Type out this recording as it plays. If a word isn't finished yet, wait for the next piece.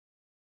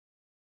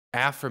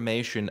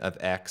affirmation of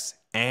X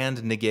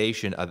and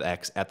negation of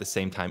X at the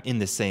same time in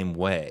the same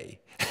way?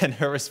 And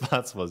her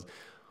response was,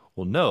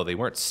 well, no, they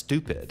weren't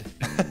stupid.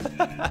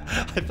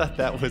 I thought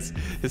that was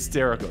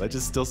hysterical. It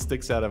just still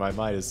sticks out in my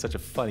mind as such a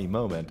funny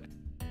moment.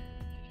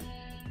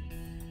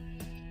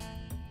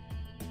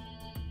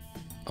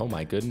 Oh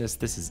my goodness,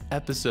 this is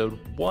episode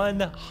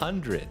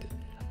 100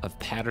 of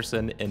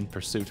Patterson in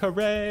Pursuit.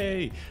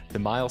 Hooray! The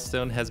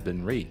milestone has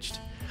been reached.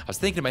 I was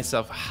thinking to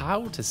myself,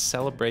 how to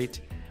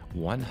celebrate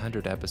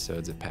 100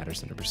 episodes of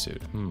Patterson in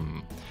Pursuit?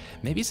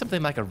 Maybe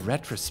something like a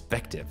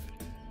retrospective.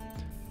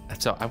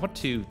 So I want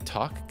to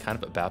talk kind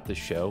of about the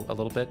show a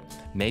little bit,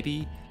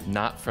 maybe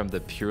not from the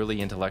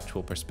purely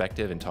intellectual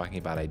perspective and talking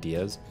about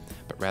ideas,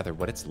 but rather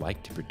what it's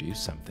like to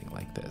produce something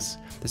like this.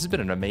 This has been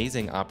an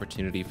amazing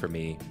opportunity for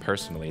me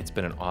personally. It's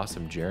been an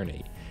awesome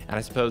journey. And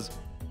I suppose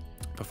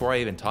before I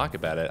even talk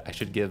about it, I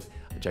should give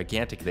a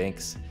gigantic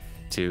thanks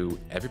to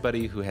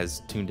everybody who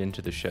has tuned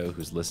into the show,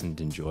 who's listened,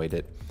 enjoyed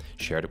it,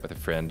 shared it with a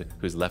friend,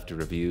 who's left a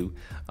review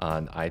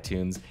on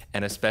iTunes,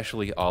 and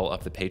especially all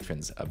of the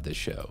patrons of this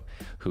show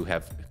who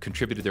have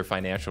contributed their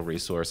financial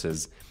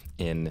resources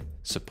in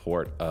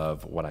support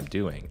of what I'm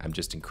doing. I'm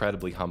just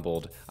incredibly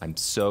humbled. I'm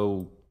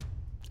so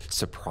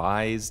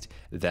surprised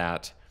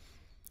that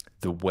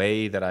the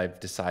way that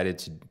I've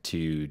decided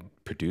to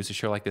produce a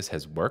show like this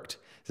has worked.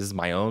 This is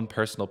my own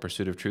personal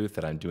pursuit of truth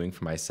that I'm doing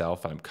for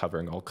myself. I'm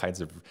covering all kinds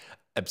of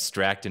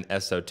abstract and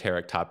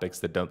esoteric topics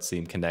that don't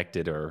seem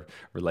connected or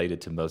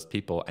related to most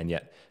people, and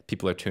yet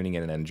people are tuning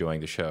in and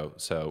enjoying the show,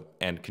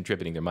 and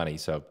contributing their money.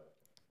 So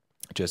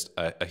just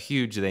a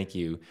huge thank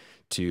you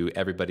to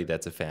everybody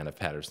that's a fan of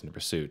Patterson in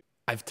Pursuit.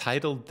 I've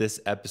titled this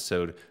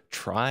episode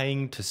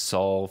Trying to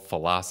Solve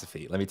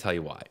Philosophy. Let me tell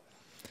you why.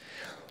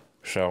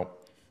 So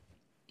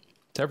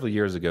several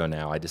years ago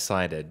now, I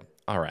decided,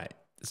 all right,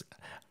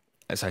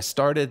 as I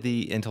started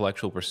the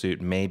intellectual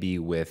pursuit, maybe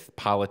with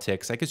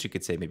politics, I guess you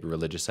could say maybe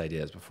religious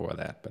ideas before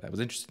that, but I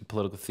was interested in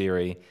political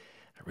theory.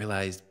 I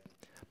realized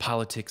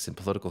politics and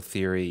political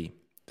theory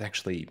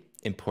actually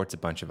imports a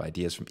bunch of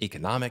ideas from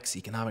economics.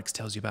 Economics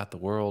tells you about the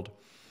world.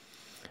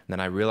 And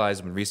then I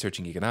realized when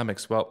researching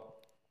economics, well,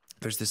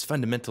 there's this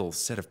fundamental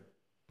set of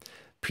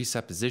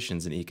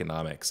presuppositions in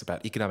economics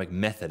about economic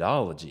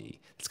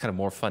methodology. It's kind of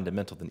more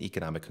fundamental than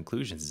economic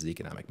conclusions is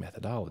economic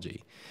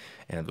methodology.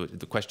 And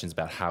the questions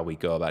about how we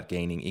go about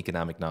gaining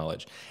economic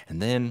knowledge.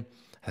 And then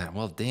I thought,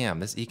 well, damn,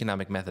 this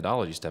economic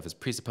methodology stuff is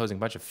presupposing a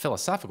bunch of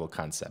philosophical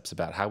concepts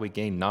about how we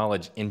gain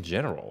knowledge in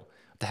general.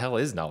 What the hell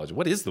is knowledge?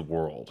 What is the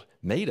world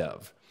made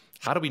of?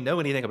 How do we know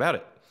anything about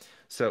it?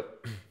 So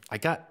I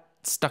got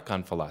stuck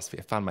on philosophy.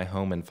 I found my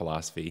home in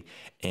philosophy,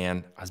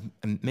 and I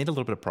made a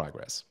little bit of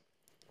progress.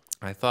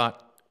 I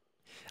thought,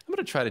 I'm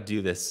going to try to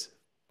do this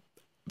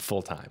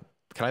full time.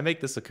 Can I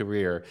make this a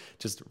career,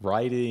 just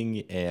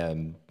writing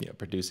and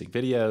producing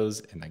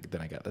videos? And then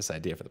I got this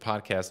idea for the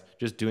podcast,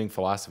 just doing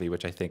philosophy,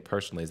 which I think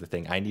personally is the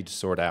thing I need to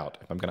sort out.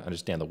 If I'm going to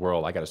understand the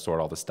world, I got to sort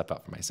all this stuff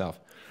out for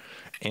myself.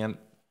 And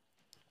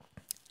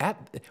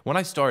when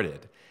I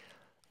started,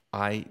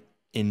 I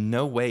in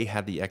no way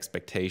had the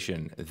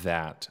expectation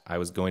that I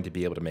was going to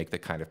be able to make the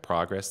kind of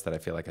progress that I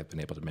feel like I've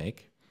been able to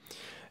make,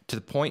 to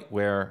the point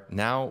where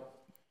now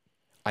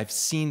I've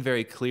seen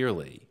very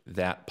clearly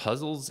that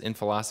puzzles in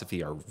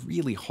philosophy are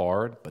really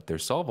hard, but they're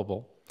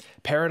solvable.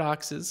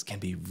 Paradoxes can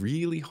be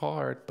really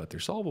hard, but they're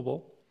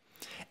solvable.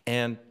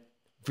 And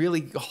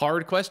really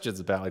hard questions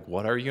about, like,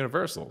 what are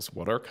universals?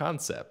 What are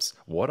concepts?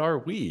 What are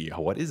we?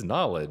 What is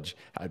knowledge?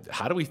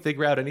 How do we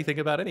figure out anything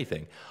about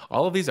anything?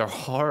 All of these are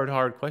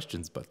hard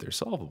questions, but they're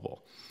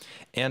solvable.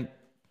 And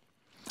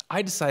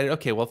I decided,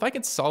 okay, well, if I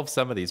can solve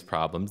some of these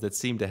problems that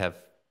seem to have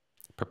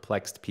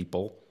perplexed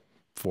people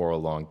for a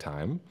long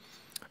time,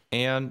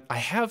 and I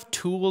have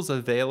tools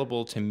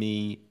available to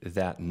me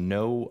that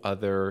no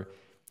other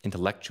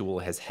intellectual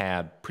has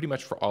had pretty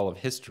much for all of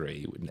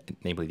history,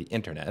 namely the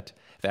internet.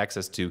 I have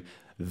access to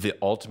the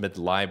ultimate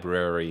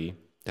library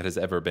that has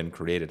ever been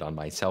created on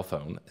my cell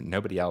phone.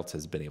 Nobody else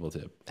has been able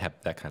to have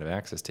that kind of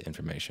access to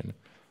information.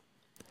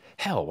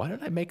 Hell, why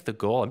don't I make the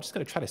goal? I'm just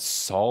going to try to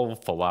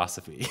solve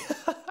philosophy.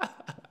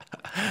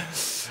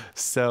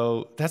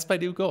 So that's my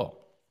new goal.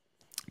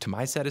 To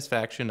my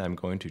satisfaction, I'm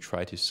going to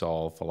try to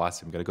solve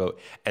philosophy. I'm going to go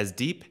as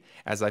deep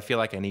as I feel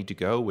like I need to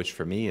go, which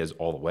for me is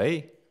all the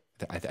way.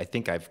 I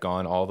think I've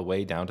gone all the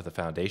way down to the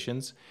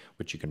foundations,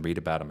 which you can read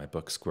about in my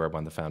book, Square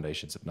One, The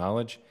Foundations of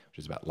Knowledge, which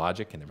is about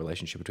logic and the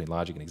relationship between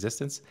logic and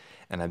existence.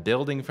 And I'm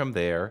building from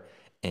there,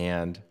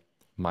 and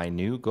my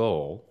new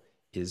goal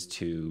is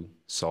to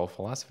solve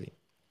philosophy.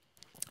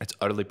 It's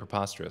utterly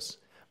preposterous,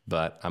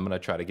 but I'm going to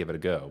try to give it a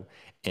go.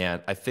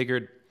 And I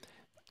figured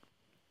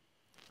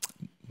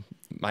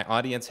my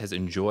audience has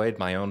enjoyed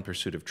my own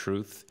pursuit of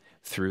truth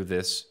through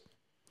this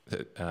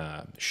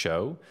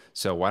show.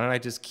 So why don't I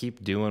just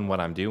keep doing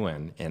what I'm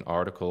doing in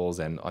articles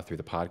and through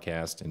the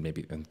podcast and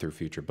maybe through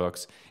future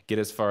books, get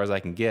as far as I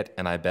can get,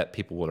 and I bet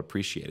people will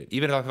appreciate it.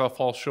 Even if I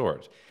fall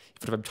short,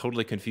 even if I'm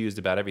totally confused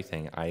about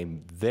everything,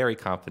 I'm very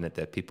confident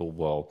that people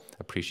will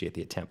appreciate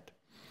the attempt.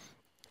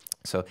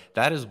 So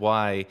that is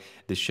why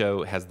the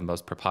show has the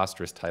most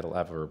preposterous title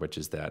ever, which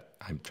is that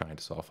I'm trying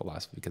to solve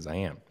philosophy, because I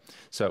am.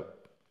 So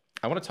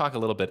I want to talk a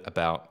little bit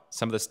about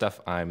some of the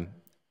stuff I'm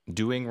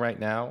doing right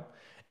now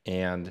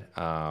and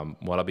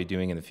what I'll be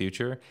doing in the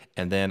future.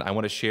 And then I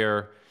want to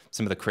share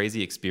some of the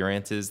crazy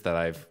experiences that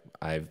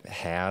I've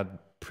had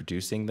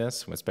producing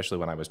this, especially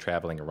when I was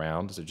traveling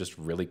around. So just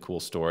really cool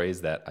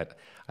stories that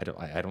I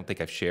don't think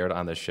I've shared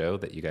on the show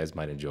that you guys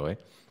might enjoy.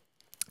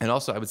 And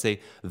also, I would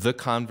say the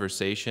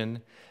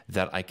conversation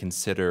that I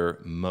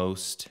consider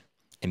most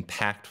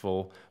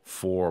impactful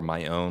for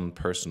my own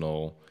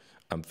personal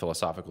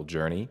philosophical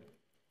journey.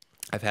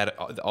 I've had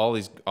all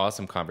these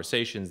awesome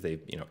conversations.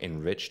 They've,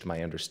 enriched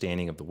my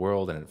understanding of the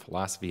world and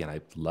philosophy, and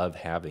I love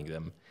having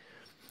them.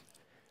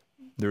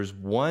 There's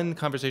one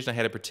conversation I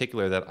had in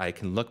particular that I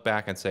can look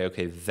back and say,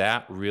 okay,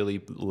 that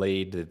really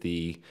laid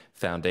the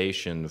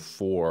foundation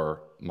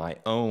for my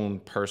own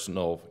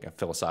personal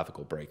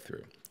philosophical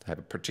breakthrough. I have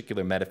a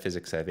particular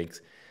metaphysics I think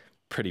is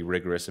pretty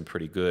rigorous and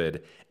pretty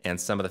good, and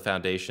some of the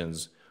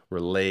foundations were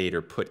laid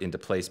or put into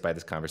place by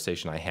this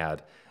conversation I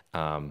had,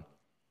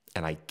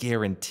 and I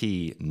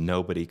guarantee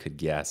nobody could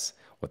guess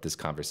what this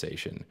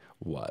conversation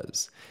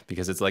was,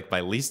 because it's like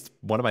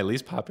one of my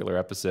least popular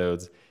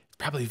episodes. It's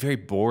probably very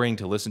boring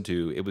to listen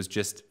to. It was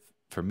just,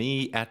 for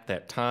me at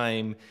that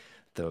time,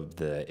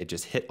 it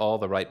just hit all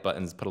the right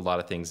buttons, put a lot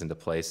of things into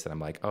place that I'm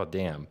like, oh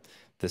damn,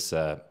 this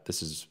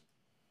is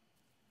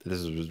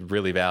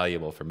really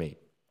valuable for me.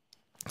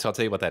 So I'll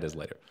tell you what that is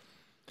later.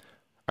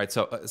 All right,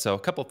 so a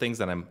couple things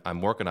that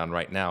I'm working on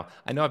right now.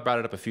 I know I've brought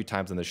it up a few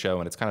times on the show,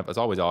 and it's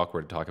always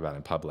awkward to talk about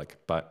in public,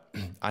 but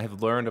I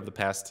have learned over the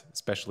past,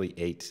 especially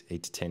 8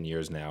 to 10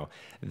 years now,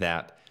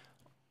 that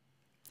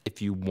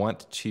if you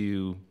want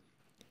to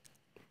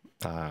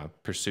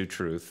pursue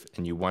truth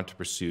and you want to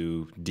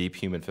pursue deep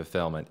human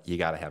fulfillment, you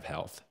got to have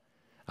health.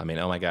 I mean,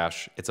 oh my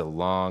gosh, it's a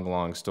long,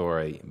 long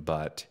story,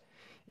 but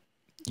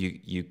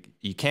you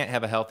can't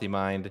have a healthy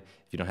mind if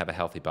you don't have a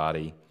healthy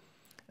body.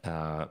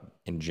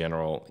 In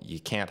general, you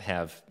can't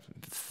have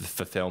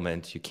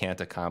fulfillment. You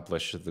can't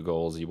accomplish the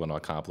goals you want to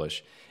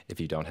accomplish if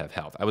you don't have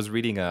health. I was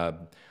reading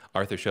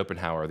Arthur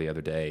Schopenhauer the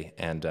other day,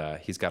 and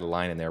he's got a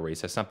line in there where he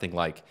says something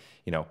like,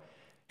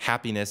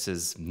 happiness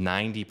is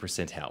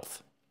 90%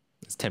 health.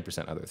 It's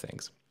 10% other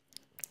things.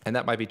 And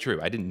that might be true.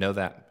 I didn't know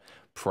that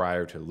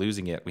prior to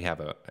losing it. We have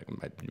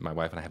my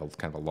wife and I have a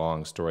kind of a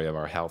long story of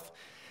our health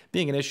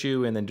being an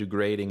issue and then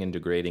degrading,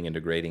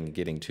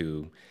 getting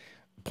to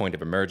a point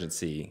of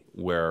emergency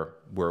where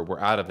we're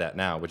out of that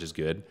now, which is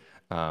good.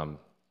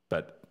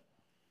 But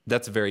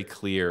that's very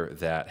clear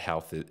that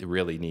health, it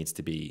really needs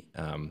to be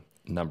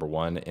number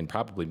one in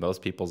probably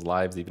most people's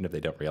lives, even if they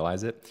don't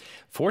realize it.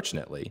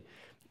 Fortunately,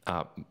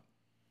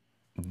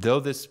 though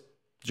this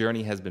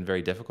journey has been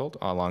very difficult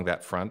along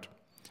that front,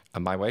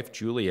 my wife,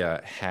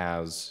 Julia,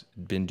 has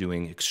been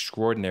doing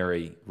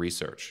extraordinary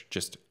research,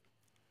 just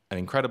an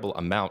incredible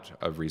amount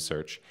of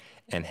research,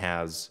 and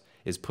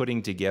is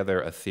putting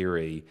together a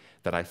theory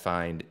that I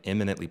find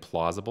eminently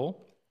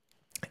plausible,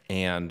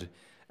 and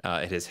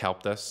it has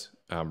helped us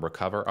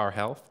recover our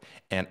health.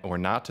 And we're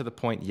not to the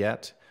point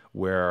yet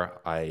where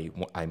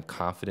I'm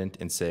confident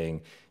in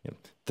saying,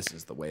 this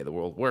is the way the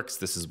world works.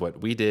 This is what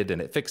we did,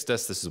 and it fixed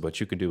us. This is what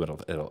you can do.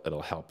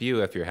 It'll help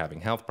you if you're having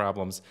health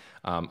problems.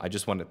 I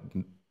just want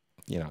to,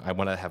 I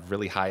want to have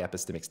really high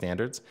epistemic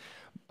standards,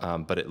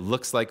 but it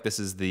looks like this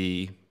is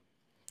the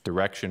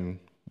direction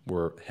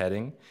we're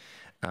heading,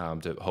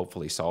 to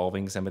hopefully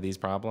solving some of these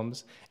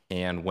problems.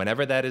 And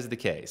whenever that is the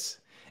case,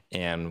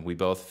 and we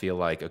both feel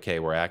like, okay,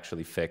 we're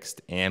actually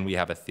fixed, and we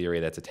have a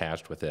theory that's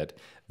attached with it,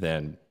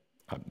 then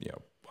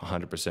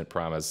 100%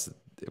 promise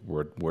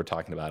we're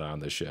talking about it on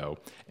this show,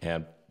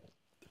 and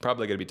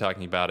probably going to be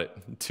talking about it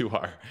to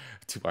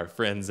our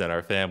friends and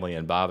our family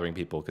and bothering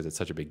people because it's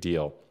such a big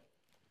deal.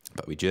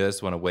 But we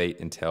just want to wait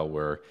until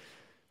we're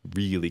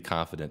really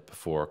confident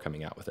before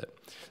coming out with it.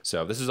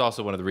 So this is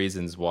also one of the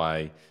reasons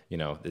why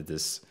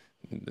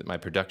my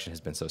production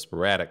has been so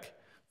sporadic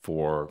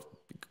for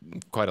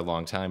quite a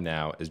long time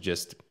now, is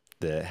just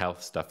the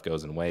health stuff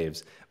goes in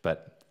waves.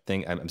 But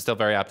I'm still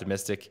very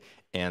optimistic,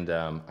 and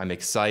I'm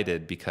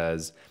excited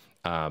because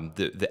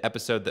the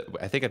episode that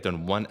I think I've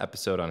done one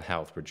episode on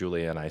health where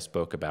Julia and I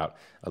spoke about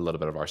a little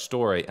bit of our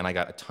story, and I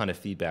got a ton of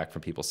feedback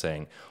from people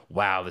saying,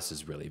 wow, this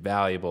is really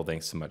valuable.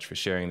 Thanks so much for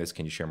sharing this.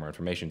 Can you share more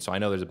information? So I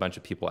know there's a bunch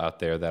of people out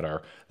there that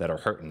are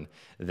hurting,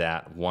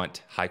 that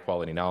want high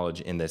quality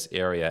knowledge in this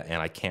area,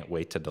 and I can't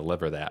wait to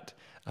deliver that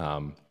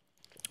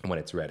when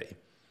it's ready.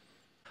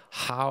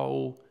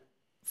 How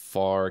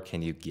far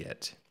can you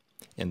get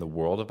in the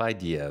world of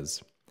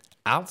ideas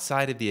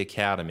outside of the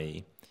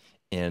academy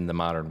in the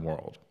modern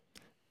world?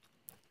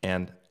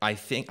 And I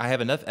think I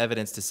have enough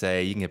evidence to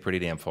say you can get pretty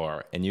damn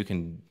far, and you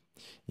can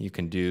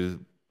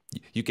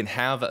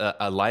have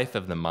a life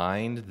of the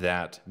mind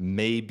that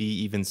may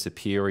be even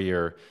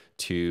superior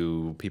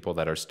to people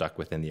that are stuck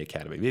within the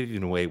academy, maybe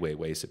even way, way,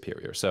 way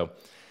superior. So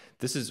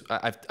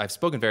I've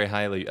spoken very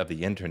highly of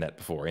the internet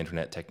before,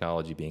 internet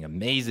technology being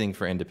amazing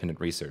for independent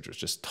researchers,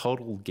 just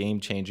total game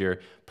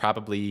changer,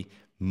 probably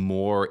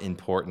more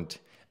important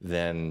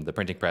than the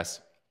printing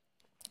press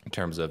in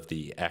terms of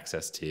the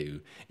access to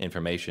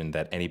information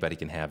that anybody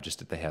can have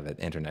just if they have an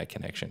internet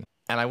connection.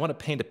 And I want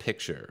to paint a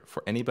picture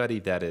for anybody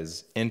that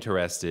is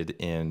interested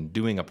in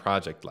doing a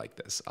project like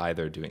this,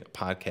 either doing a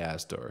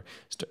podcast or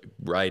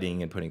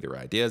writing and putting their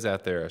ideas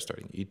out there or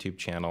starting a YouTube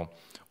channel,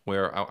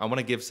 where I want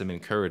to give some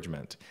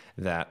encouragement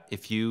that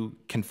if you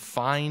can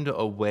find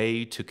a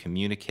way to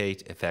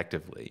communicate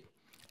effectively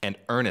and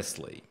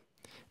earnestly,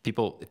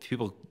 if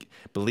people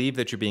believe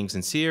that you're being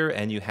sincere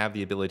and you have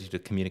the ability to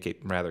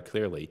communicate rather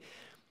clearly,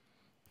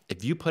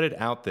 if you put it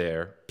out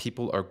there,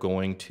 people are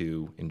going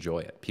to enjoy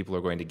it. People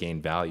are going to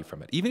gain value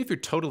from it. Even if you're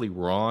totally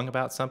wrong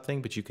about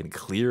something, but you can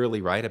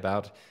clearly write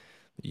about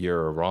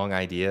your wrong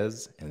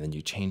ideas, and then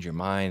you change your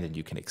mind and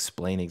you can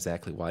explain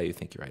exactly why you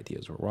think your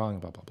ideas were wrong,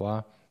 blah, blah,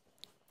 blah.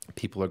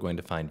 People are going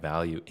to find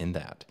value in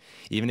that.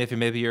 Even if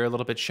maybe you're a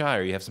little bit shy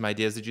or you have some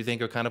ideas that you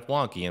think are kind of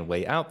wonky and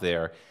way out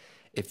there,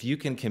 if you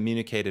can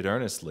communicate it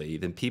earnestly,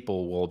 then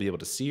people will be able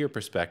to see your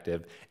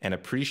perspective and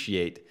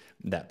appreciate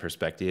that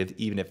perspective,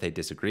 even if they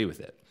disagree with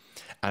it.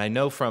 And I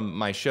know from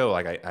my show,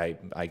 like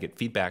I get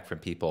feedback from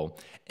people,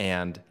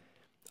 and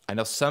I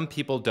know some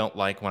people don't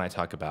like when I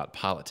talk about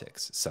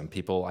politics. Some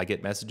people, I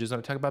get messages when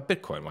I talk about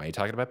Bitcoin. Why are you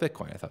talking about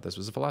Bitcoin? I thought this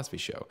was a philosophy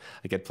show.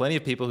 I get plenty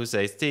of people who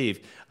say,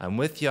 Steve, I'm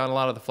with you on a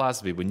lot of the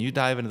philosophy. When you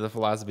dive into the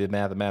philosophy of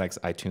mathematics,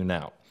 I tune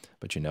out.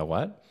 But you know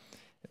what?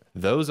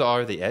 Those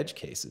are the edge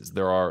cases.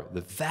 There are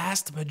the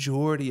vast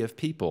majority of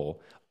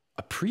people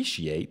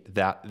appreciate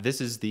that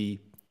this is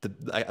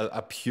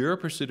a pure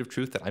pursuit of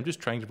truth that I'm just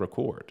trying to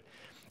record.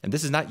 And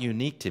this is not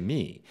unique to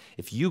me.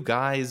 If you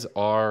guys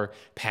are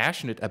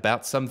passionate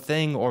about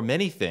something or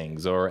many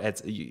things, or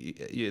it's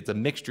a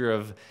mixture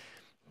of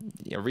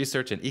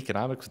research and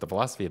economics with the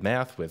philosophy of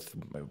math, with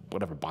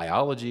whatever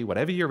biology,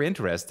 whatever you're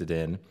interested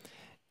in,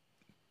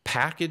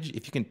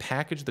 if you can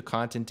package the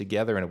content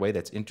together in a way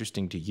that's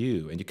interesting to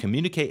you, and you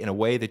communicate in a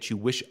way that you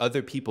wish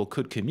other people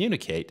could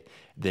communicate,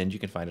 then you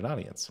can find an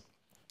audience.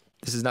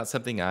 This is not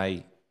something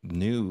I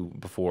knew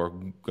before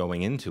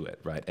going into it,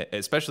 right?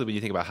 Especially when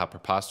you think about how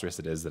preposterous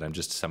it is that I'm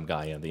just some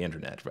guy on the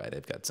internet, right?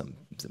 I've got some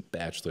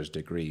bachelor's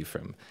degree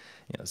from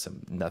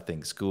some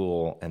nothing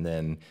school, and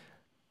then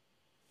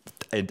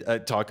I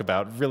talk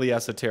about really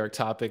esoteric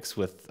topics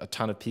with a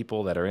ton of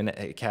people that are in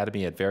the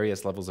academy at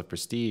various levels of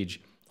prestige.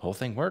 The whole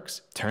thing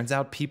works. Turns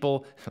out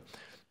people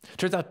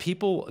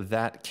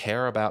that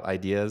care about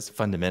ideas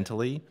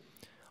fundamentally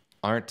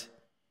aren't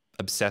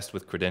obsessed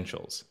with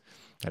credentials.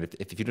 And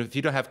if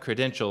you don't have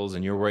credentials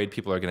and you're worried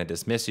people are going to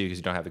dismiss you because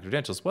you don't have the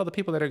credentials, well, the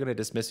people that are going to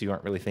dismiss you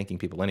aren't really thinking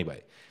people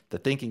anyway. The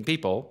thinking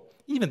people,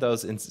 even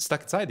those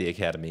stuck inside the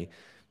academy,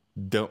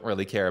 don't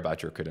really care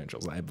about your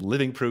credentials. I have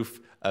living proof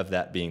of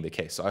that being the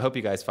case. So I hope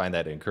you guys find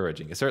that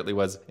encouraging. It certainly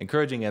was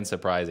encouraging and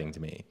surprising to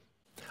me.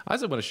 I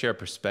also want to share a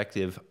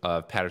perspective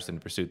of Patterson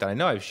in Pursuit that I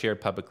know I've shared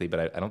publicly,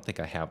 but I don't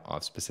think I have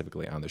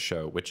specifically on the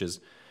show, which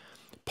is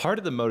part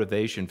of the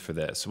motivation for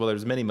this. Well,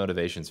 there's many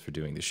motivations for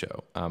doing the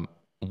show.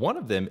 One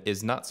of them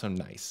is not so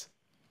nice.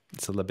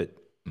 It's a little bit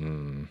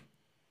mean.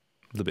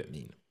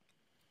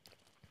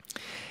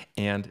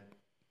 And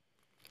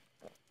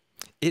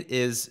it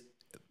is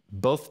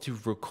both to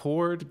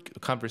record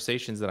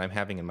conversations that I'm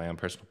having in my own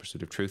personal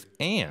pursuit of truth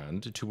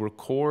and to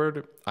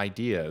record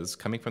ideas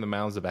coming from the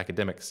mouths of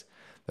academics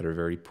that are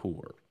very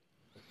poor.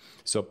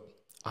 So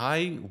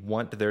I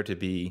want there to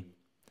be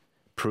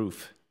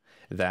proof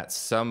that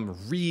some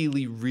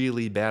really,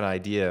 really bad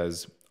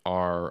ideas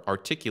are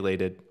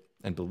articulated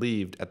and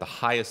believed at the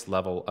highest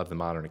level of the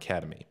modern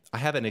academy. I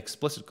have an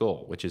explicit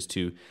goal, which is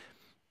to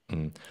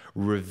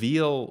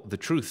reveal the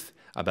truth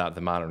about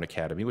the modern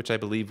academy, which I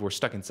believe we're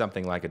stuck in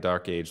something like a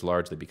dark age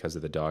largely because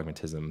of the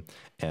dogmatism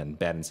and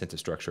bad incentive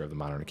structure of the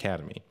modern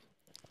academy.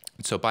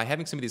 So by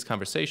having some of these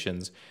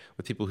conversations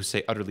with people who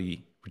say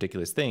utterly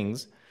ridiculous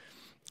things,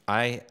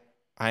 I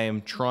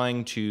am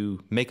trying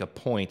to make a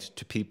point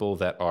to people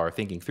that are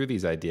thinking through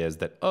these ideas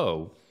that,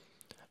 oh,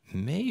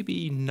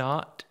 maybe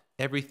not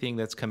everything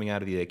that's coming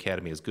out of the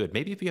academy is good.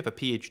 Maybe if you have a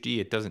PhD,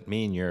 it doesn't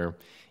mean you're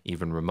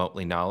even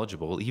remotely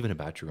knowledgeable even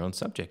about your own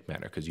subject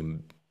matter, because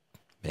you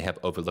may have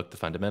overlooked the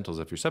fundamentals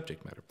of your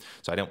subject matter.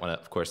 So I don't want to,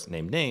 of course,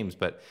 name names,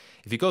 but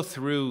if you go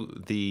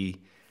through the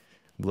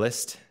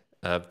list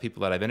of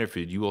people that I've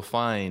interviewed, you will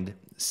find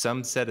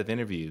some set of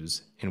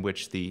interviews in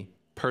which the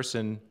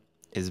person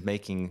is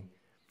making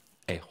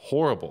a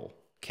horrible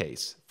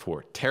case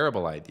for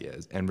terrible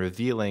ideas and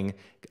revealing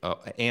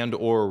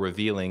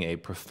a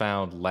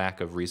profound lack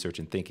of research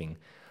and thinking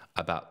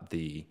about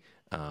the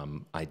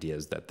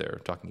ideas that they're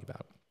talking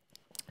about.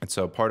 And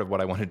so part of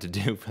what I wanted to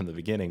do from the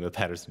beginning with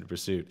Patterson in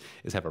Pursuit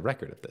is have a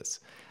record of this,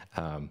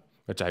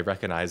 which I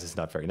recognize is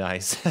not very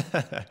nice,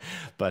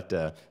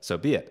 but so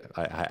be it.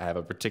 I have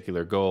a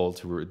particular goal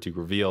to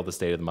reveal the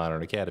state of the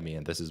modern academy,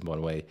 and this is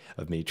one way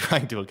of me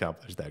trying to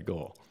accomplish that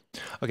goal.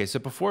 Okay, so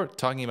before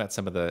talking about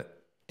some of the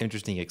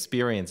interesting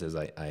experiences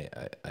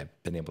I've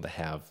been able to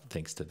have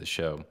thanks to the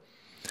show,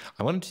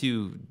 I wanted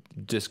to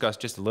discuss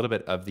just a little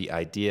bit of the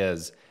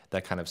ideas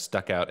that kind of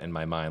stuck out in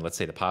my mind, let's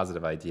say the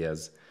positive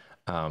ideas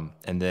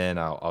And then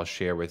I'll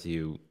share with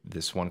you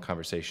this one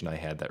conversation I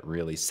had that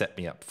really set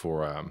me up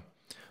for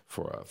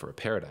a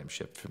paradigm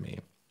shift for me.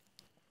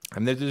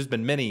 And there's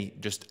been many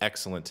just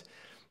excellent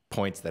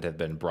points that have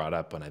been brought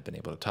up when I've been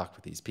able to talk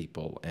with these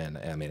people. And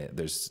I mean,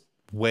 there's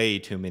way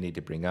too many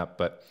to bring up,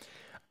 but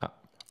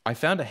I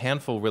found a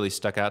handful really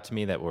stuck out to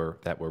me that were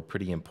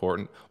pretty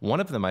important. One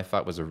of them I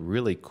thought was a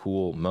really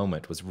cool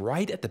moment was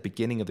right at the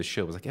beginning of the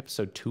show. It was like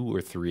episode 2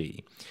 or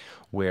 3,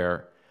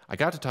 where I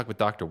got to talk with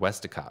Dr.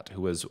 Westacott,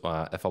 who was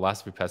a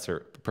philosophy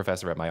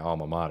professor at my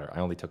alma mater. I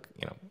only took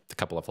a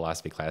couple of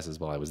philosophy classes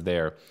while I was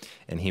there,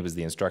 and he was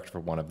the instructor for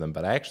one of them.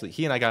 But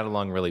he and I got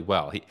along really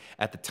well.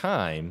 At the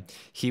time,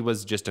 he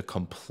was just a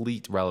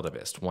complete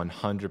relativist,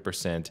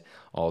 100%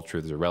 all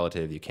truth is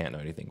relative. You can't know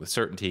anything with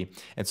certainty.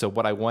 And so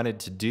what I wanted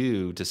to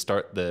do to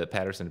start the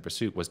Patterson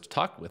Pursuit was to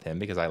talk with him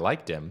because I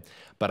liked him,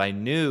 but I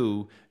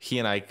knew he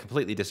and I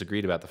completely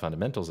disagreed about the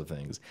fundamentals of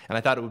things. And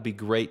I thought it would be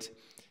great.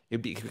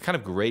 It'd be kind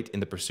of great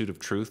in the pursuit of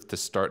truth to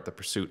start the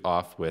pursuit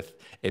off with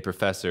a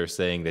professor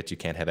saying that you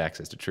can't have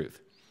access to truth.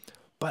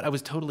 But I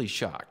was totally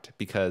shocked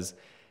because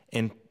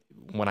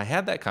when I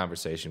had that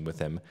conversation with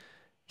him,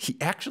 he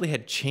actually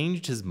had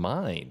changed his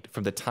mind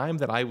from the time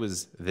that I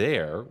was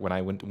there when I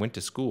went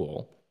to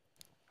school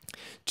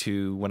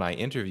to when I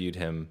interviewed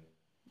him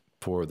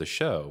for the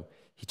show.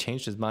 He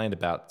changed his mind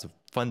about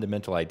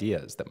fundamental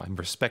ideas that my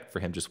respect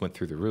for him just went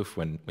through the roof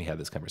when we had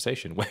this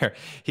conversation, where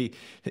he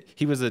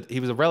was a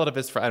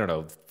relativist for, I don't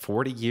know,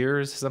 40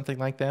 years, something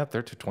like that,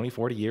 20,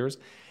 40 years.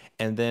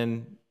 And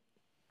then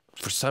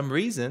for some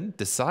reason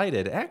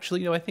decided,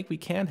 actually, I think we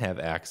can have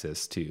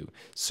access to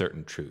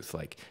certain truth,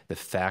 like the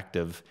fact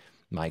of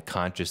my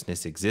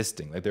consciousness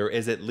existing. Like there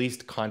is at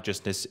least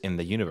consciousness in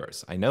the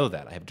universe. I know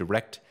that. I have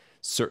direct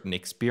certain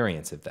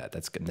experience of that.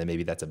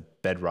 Maybe that's a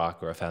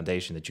bedrock or a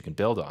foundation that you can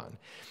build on.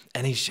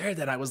 And he shared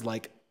that. I was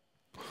like,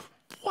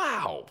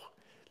 wow,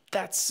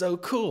 that's so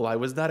cool. I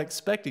was not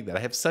expecting that. I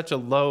have such a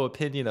low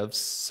opinion of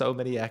so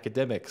many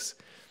academics,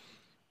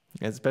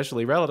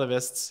 especially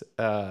relativists,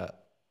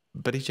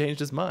 but he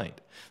changed his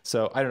mind.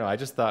 So I don't know. I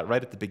just thought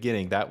right at the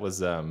beginning that was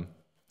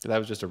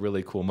just a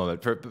really cool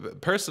moment.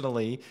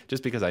 Personally,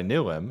 just because I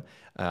knew him,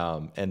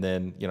 and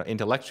then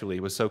intellectually,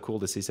 it was so cool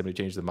to see somebody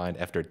change their mind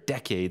after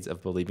decades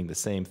of believing the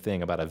same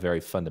thing about a very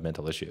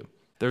fundamental issue.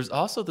 There's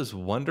also this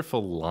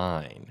wonderful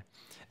line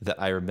that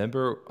I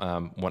remember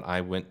when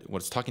I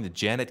was talking to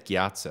Janet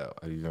Gyatso.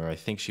 I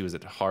think she was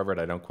at Harvard.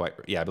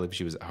 I believe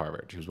she was at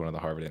Harvard. She was one of the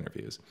Harvard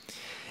interviews.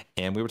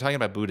 And we were talking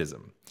about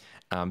Buddhism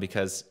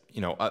because,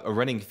 a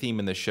running theme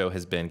in this show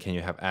has been, can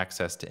you have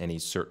access to any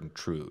certain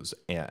truths?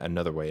 And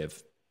another way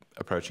of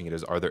approaching it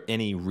is, are there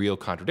any real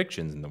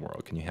contradictions in the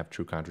world? Can you have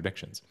true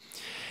contradictions?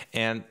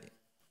 And,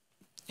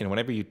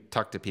 whenever you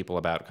talk to people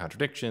about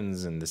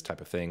contradictions and this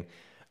type of thing,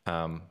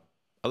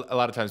 a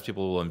lot of times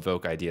people will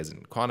invoke ideas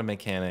in quantum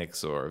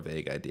mechanics or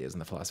vague ideas in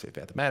the philosophy of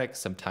mathematics.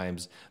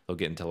 Sometimes they'll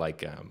get into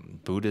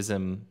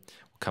Buddhism,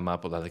 will come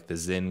up with like the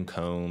Zen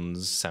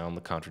koans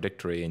sound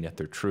contradictory and yet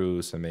they're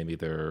true, so maybe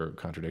they're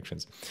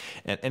contradictions.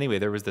 And anyway,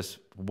 there was this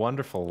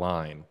wonderful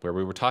line where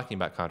we were talking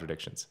about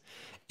contradictions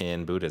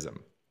in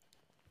Buddhism.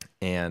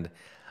 And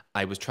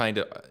I was trying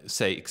to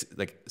say,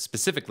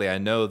 specifically, I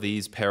know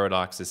these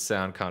paradoxes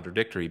sound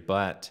contradictory,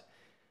 but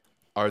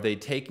are they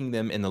taking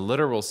them in the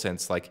literal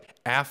sense, like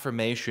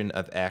affirmation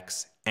of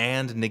X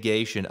and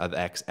negation of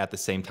X at the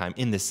same time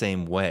in the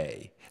same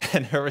way?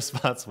 And her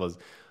response was,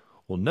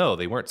 well, no,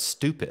 they weren't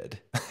stupid.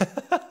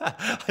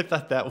 I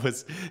thought that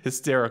was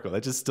hysterical.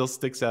 It just still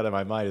sticks out in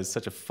my mind as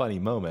such a funny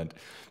moment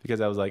because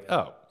I was like,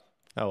 oh,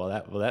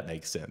 well, that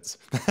makes sense.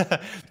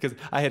 Because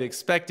I had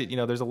expected,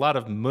 there's a lot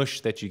of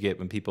mush that you get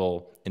when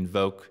people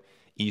invoke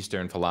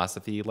Eastern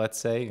philosophy, let's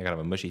say, kind of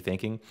a mushy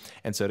thinking.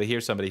 And so to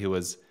hear somebody who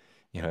was,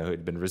 who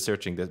had been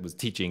researching that, was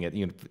teaching at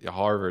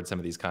Harvard some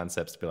of these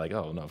concepts, to be like,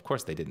 oh, no, of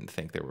course they didn't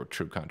think there were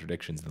true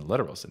contradictions in the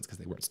literal sense because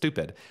they weren't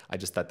stupid. I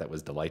just thought that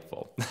was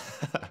delightful.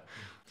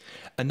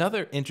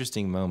 Another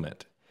interesting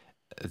moment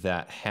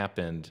that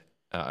happened,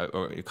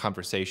 or a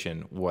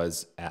conversation,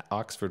 was at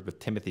Oxford with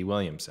Timothy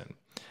Williamson.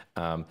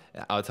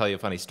 I'll tell you a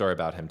funny story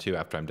about him too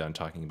after I'm done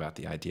talking about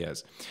the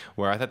ideas,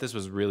 where I thought this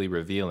was really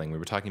revealing. We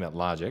were talking about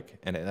logic,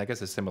 and I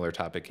guess a similar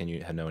topic, can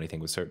you know anything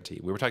with certainty?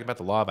 We were talking about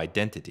the law of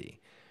identity.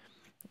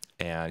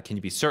 And can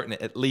you be certain,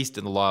 at least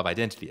in the law of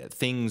identity, that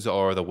things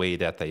are the way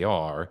that they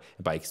are,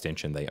 and by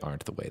extension, they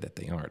aren't the way that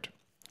they aren't?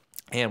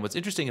 And what's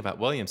interesting about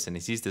Williamson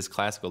is he's this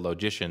classical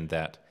logician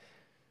that,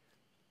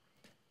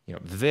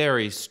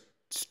 very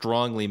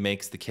strongly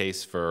makes the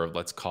case for,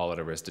 let's call it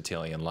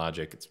Aristotelian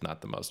logic. It's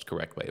not the most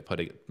correct way to put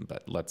it,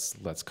 but let's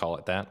call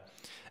it that.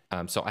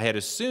 So I had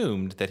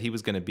assumed that he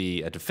was going to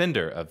be a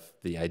defender of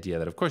the idea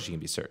that, of course, you can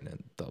be certain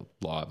in the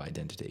law of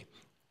identity.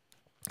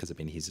 Because,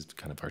 he's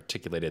kind of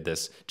articulated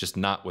this just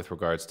not with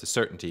regards to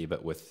certainty,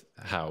 but with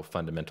how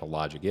fundamental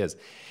logic is.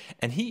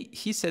 And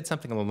he said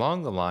something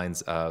along the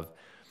lines of,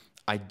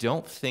 I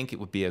don't think it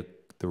would be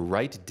the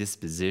right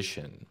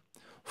disposition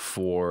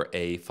for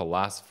a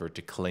philosopher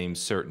to claim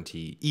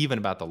certainty, even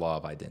about the law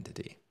of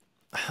identity.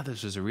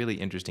 This was a really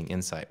interesting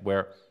insight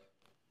where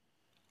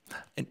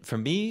And for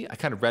me, I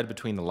kind of read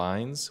between the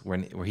lines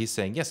where he's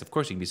saying, yes, of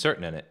course you can be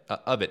certain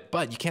of it,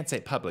 but you can't say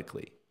it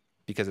publicly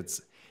because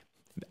it's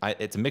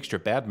a mixture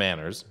of bad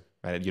manners,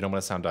 right? You don't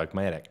want to sound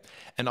dogmatic.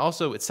 And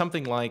also, it's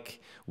something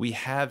like we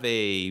have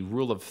a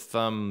rule of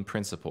thumb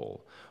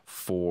principle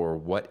for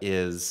what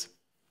is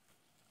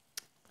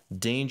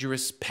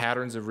dangerous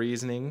patterns of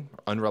reasoning,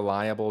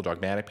 unreliable,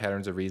 dogmatic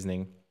patterns of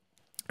reasoning,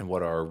 and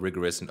what are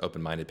rigorous and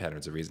open-minded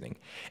patterns of reasoning.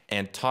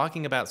 And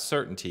talking about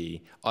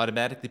certainty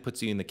automatically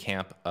puts you in the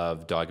camp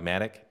of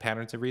dogmatic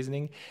patterns of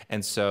reasoning.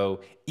 And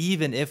so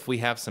even if we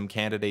have some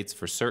candidates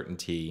for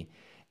certainty,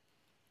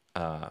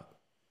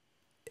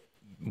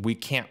 we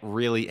can't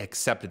really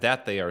accept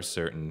that they are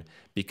certain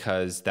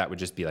because that would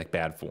just be like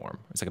bad form.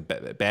 It's like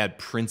a bad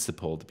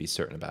principle to be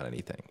certain about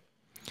anything.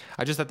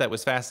 I just thought that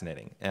was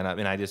fascinating. And I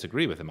mean, I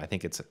disagree with him. I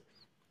think it's,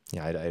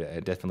 yeah,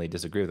 I definitely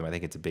disagree with him. I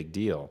think it's a big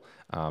deal.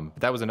 But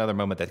that was another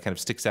moment that kind of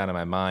sticks out in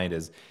my mind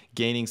as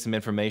gaining some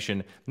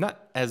information,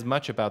 not as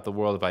much about the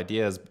world of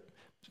ideas,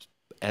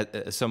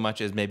 so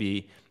much as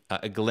maybe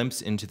a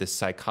glimpse into the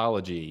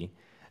psychology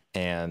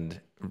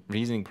and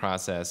reasoning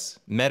process,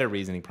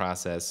 meta-reasoning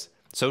process,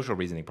 social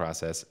reasoning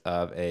process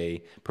of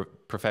a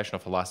professional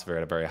philosopher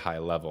at a very high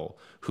level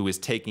who is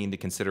taking into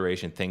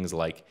consideration things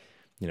like,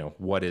 you know,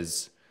 what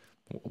is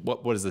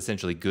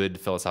essentially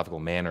good philosophical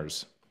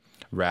manners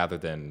rather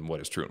than what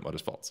is true and what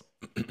is false.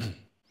 All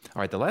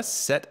right, the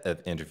last set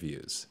of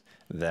interviews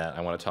that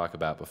I want to talk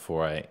about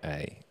before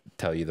I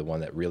tell you the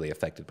one that really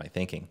affected my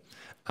thinking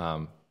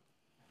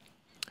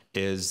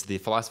is the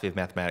philosophy of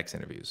mathematics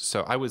interviews.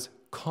 So I was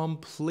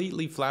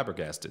completely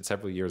flabbergasted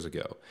several years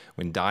ago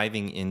when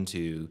diving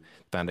into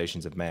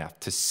foundations of math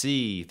to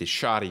see the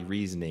shoddy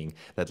reasoning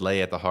that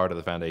lay at the heart of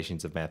the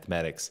foundations of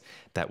mathematics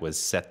that was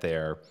set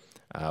there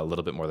a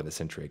little bit more than a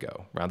century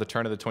ago. Around the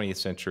turn of the 20th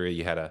century,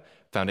 you had a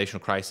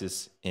foundational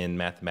crisis in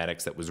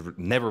mathematics that was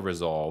never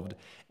resolved,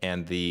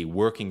 and the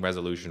working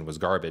resolution was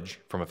garbage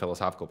from a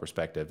philosophical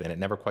perspective, and it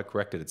never quite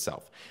corrected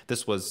itself.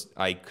 This was,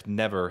 I could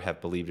never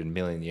have believed in a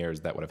million years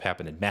that would have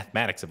happened in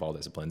mathematics of all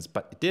disciplines,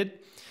 but it did,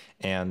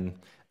 and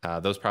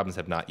those problems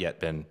have not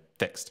yet been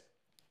fixed.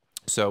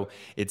 So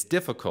it's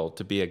difficult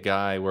to be a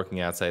guy working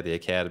outside the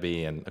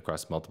academy and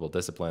across multiple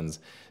disciplines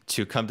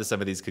to come to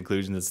some of these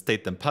conclusions and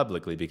state them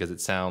publicly because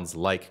it sounds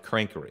like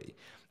crankery.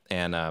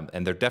 And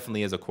there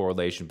definitely is a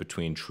correlation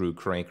between true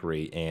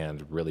crankery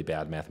and really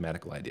bad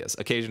mathematical ideas.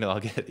 Occasionally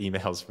I'll get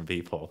emails from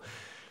people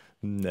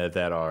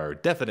that are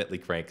definitely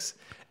cranks.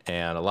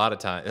 And a lot of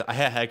times, I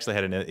actually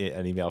had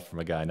an email from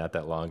a guy not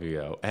that long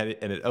ago, and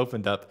it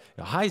opened up,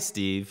 "Hi,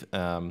 Steve."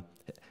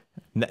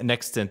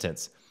 Next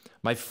sentence.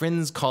 "My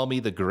friends call me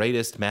the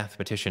greatest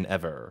mathematician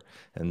ever."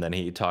 And then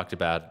he talked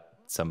about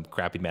some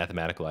crappy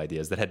mathematical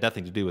ideas that had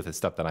nothing to do with the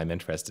stuff that I'm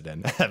interested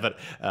in. But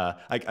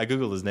I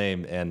Googled his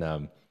name,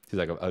 and he's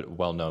like a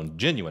well-known,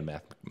 genuine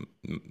math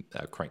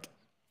crank.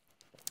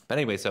 But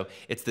anyway, so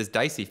it's this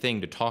dicey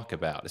thing to talk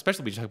about,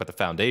 especially when you talk about the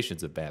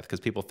foundations of math, because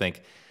people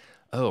think,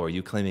 "Oh, are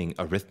you claiming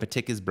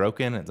arithmetic is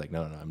broken?" And it's like,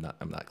 no, I'm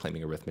not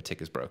claiming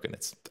arithmetic is broken.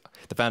 It's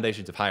the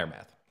foundations of higher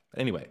math. But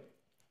anyway.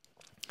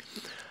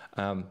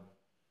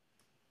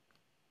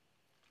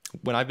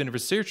 When I've been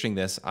researching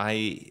this,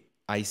 I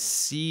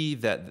see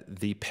that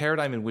the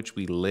paradigm in which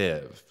we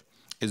live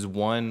is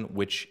one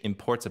which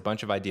imports a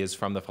bunch of ideas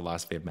from the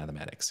philosophy of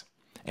mathematics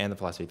and the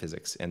philosophy of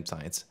physics and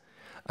science.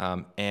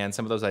 And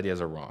some of those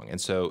ideas are wrong.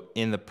 And so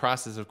in the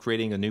process of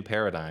creating a new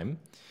paradigm,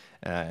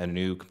 a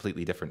new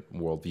completely different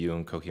worldview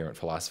and coherent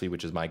philosophy,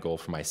 which is my goal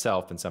for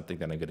myself and something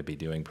that I'm going to be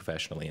doing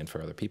professionally and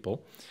for other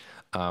people,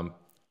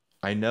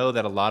 I know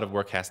that a lot of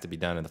work has to be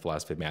done in the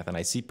philosophy of math, and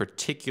I see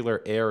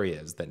particular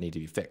areas that need to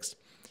be fixed.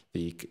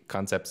 The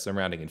concepts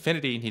surrounding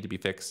infinity need to be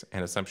fixed,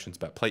 and assumptions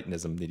about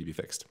Platonism need to be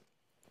fixed.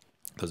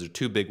 Those are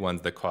two big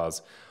ones that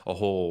cause a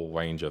whole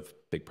range of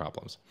big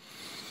problems.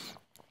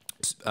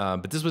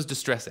 But this was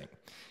distressing,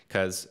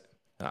 because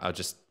I'll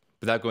just,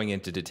 without going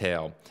into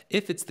detail,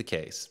 if it's the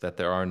case that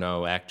there are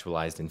no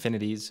actualized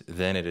infinities,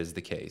 then it is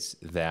the case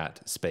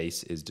that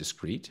space is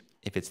discrete.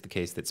 If it's the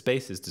case that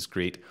space is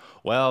discrete,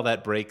 well,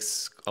 that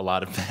breaks a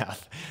lot of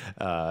math,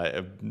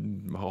 a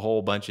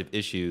whole bunch of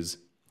issues.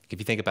 If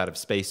you think about if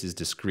space is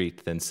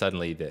discrete, then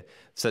suddenly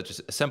such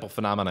a simple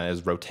phenomena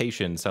as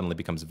rotation suddenly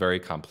becomes very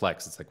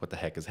complex. It's like, what the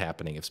heck is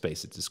happening if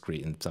space is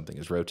discrete and something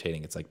is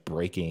rotating? It's like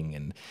breaking,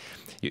 and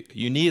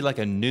you need like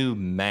a new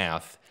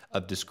math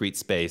of discrete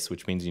space,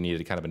 which means you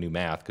need a kind of a new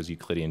math because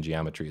Euclidean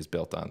geometry is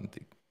built on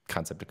the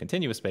concept of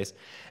continuous space.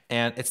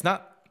 And it's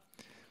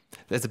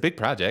a big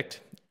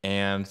project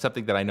and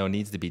something that I know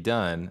needs to be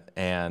done.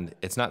 And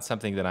it's not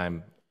something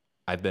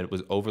that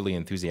was overly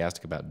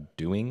enthusiastic about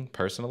doing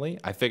personally.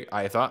 I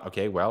thought,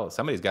 okay, well,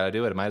 somebody's got to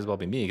do it. It might as well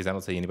be me because I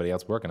don't see anybody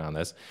else working on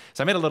this.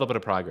 So I made a little bit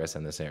of progress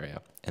in this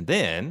area. And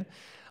then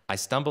I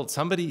stumbled,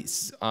 somebody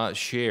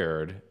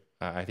shared,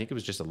 I think it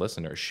was just a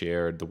listener,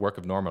 shared the work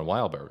of Norman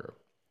Weilberger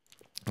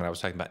when I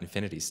was talking about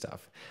infinity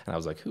stuff. And I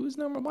was like, who is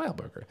Norman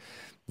Weilberger?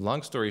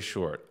 Long story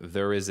short,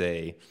 there is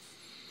a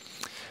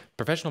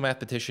professional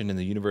mathematician in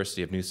the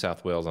University of New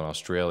South Wales in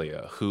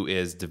Australia who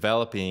is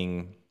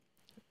developing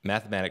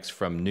mathematics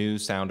from new,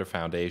 sounder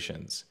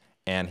foundations.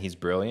 And he's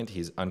brilliant.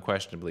 He's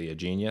unquestionably a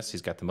genius.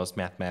 He's got the most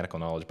mathematical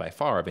knowledge by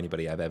far of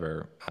anybody I've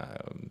ever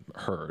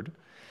heard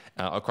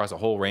across a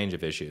whole range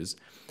of issues.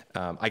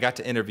 I got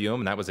to interview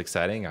him, and that was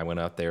exciting. I went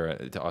out there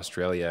to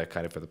Australia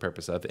kind of for the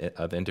purpose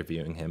of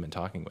interviewing him and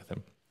talking with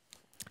him.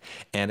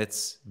 And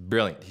it's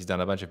brilliant. He's done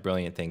a bunch of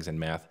brilliant things in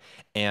math.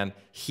 And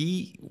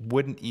he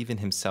wouldn't even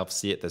himself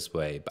see it this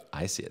way, but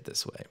I see it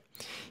this way.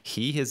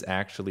 He has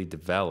actually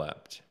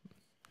developed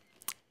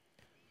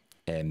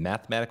a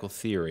mathematical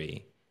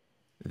theory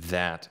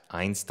that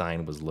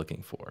Einstein was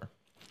looking for.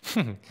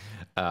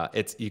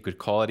 You could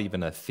call it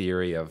even a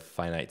theory of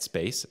finite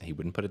space. He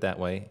wouldn't put it that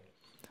way.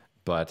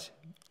 But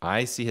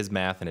I see his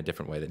math in a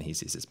different way than he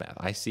sees his math.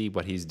 I see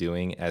what he's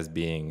doing as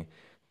being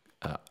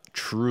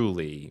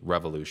truly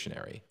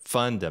revolutionary,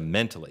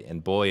 fundamentally.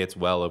 And boy, it's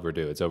well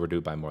overdue. It's overdue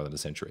by more than a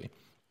century.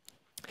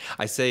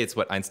 I say it's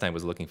what Einstein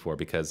was looking for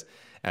because,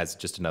 as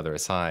just another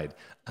aside,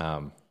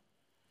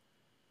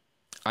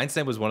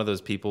 Einstein was one of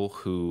those people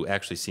who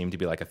actually seemed to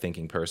be like a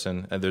thinking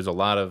person. And there's a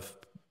lot of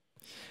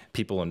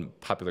people in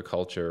popular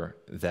culture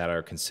that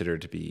are considered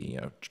to be,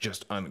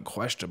 just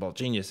unquestionable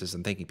geniuses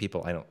and thinking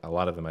people. A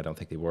lot of them, I don't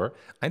think they were.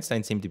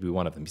 Einstein seemed to be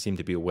one of them. He seemed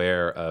to be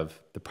aware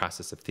of the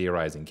process of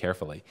theorizing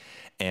carefully.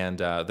 And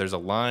there's a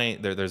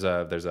line, there's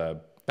a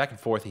back and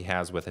forth he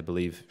has with, I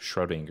believe,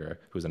 Schrodinger,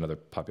 who's another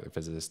popular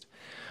physicist,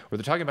 where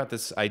they're talking about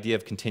this idea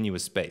of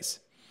continuous space.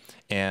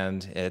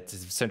 And it's a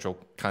central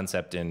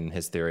concept in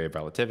his theory of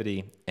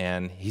relativity.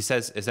 And he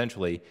says,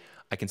 essentially,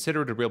 I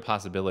consider it a real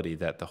possibility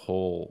that the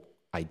whole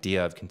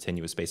idea of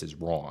continuous space is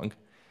wrong.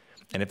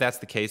 And if that's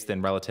the case,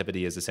 then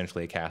relativity is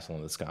essentially a castle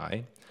in the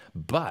sky.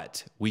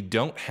 But we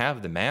don't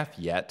have the math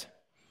yet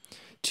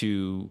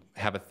to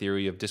have a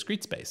theory of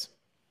discrete space.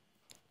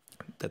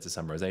 That's a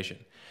summarization.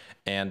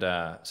 And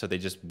so they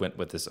just went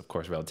with this, of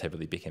course,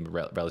 relativity became a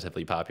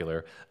relatively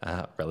popular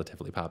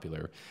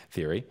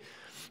theory.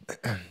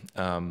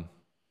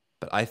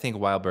 But I think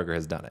Weilberger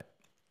has done it.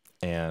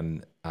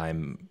 And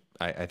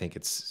I think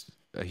it's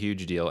a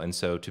huge deal. And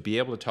so to be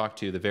able to talk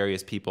to the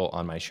various people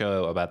on my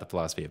show about the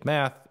philosophy of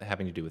math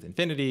having to do with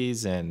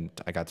infinities, and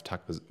I got to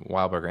talk with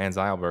Weilberger and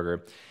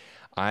Zeilberger,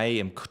 I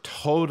am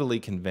totally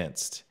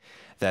convinced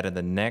that in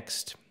the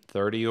next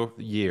 30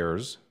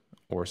 years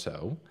or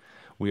so,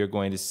 we are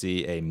going to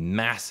see a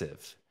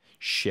massive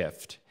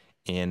shift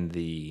in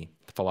the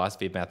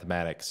philosophy of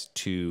mathematics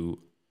to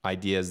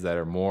ideas that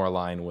are more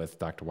aligned with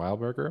Dr.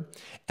 Weilberger.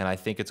 And I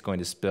think it's going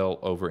to spill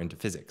over into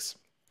physics,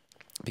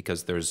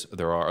 because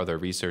there are other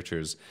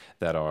researchers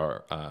that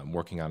are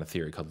working on a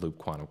theory called loop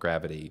quantum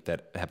gravity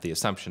that have the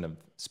assumption of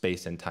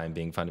space and time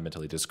being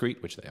fundamentally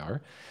discrete, which they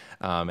are,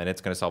 and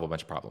it's going to solve a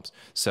bunch of problems.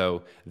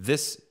 So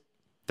this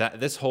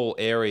whole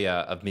area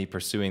of me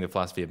pursuing the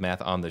philosophy of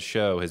math on the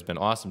show has been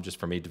awesome, just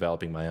for me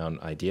developing my own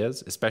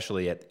ideas,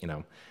 especially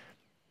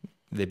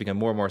they become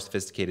more and more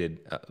sophisticated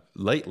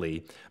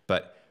lately,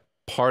 but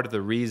part of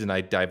the reason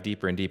I dive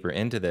deeper and deeper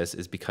into this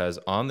is because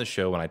on the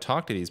show, when I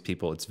talk to these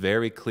people, it's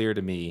very clear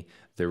to me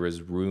there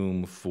is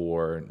room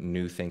for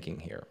new thinking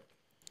here.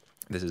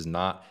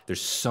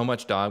 There's so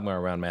much dogma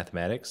around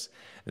mathematics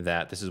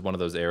that this is one of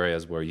those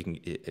areas where you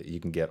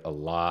can get a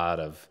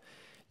lot of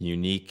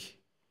unique,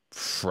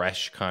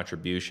 fresh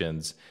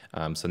contributions.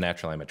 So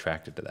naturally, I'm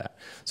attracted to that.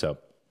 So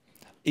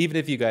even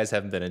if you guys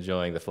haven't been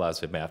enjoying the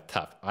philosophy of math,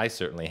 tough, I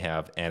certainly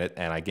have, and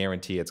I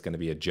guarantee it's going to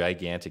be a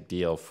gigantic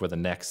deal for the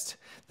next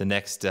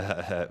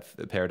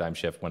paradigm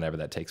shift whenever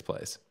that takes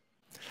place.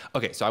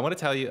 Okay, so I want to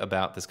tell you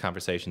about this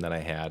conversation that I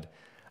had.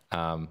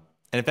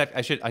 And in fact,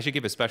 I should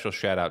give a special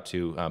shout out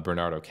to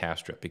Bernardo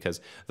Kastrup, because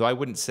though I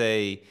wouldn't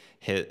say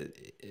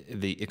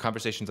the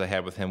conversations I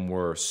had with him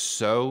were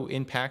so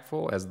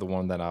impactful as the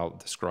one that I'll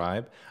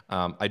describe,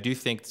 I do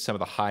think some of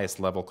the highest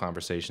level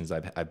conversations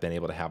I've been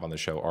able to have on the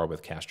show are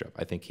with Kastrup.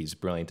 I think he's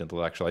brilliant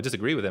intellectual. I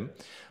disagree with him,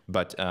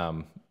 but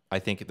I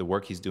think the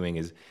work he's doing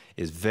is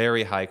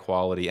very high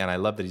quality, and I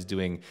love that he's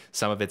doing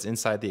some of it's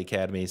inside the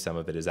academy, some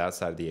of it is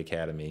outside of the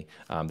academy.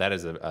 That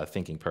is a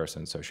thinking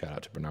person, so shout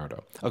out to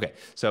Bernardo. Okay,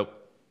 so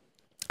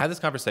I had this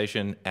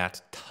conversation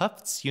at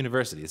Tufts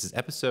University. This is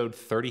episode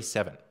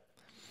 37.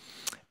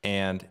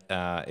 And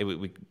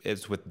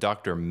it's with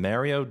Dr.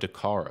 Mario De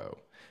Caro,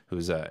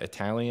 who's an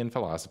Italian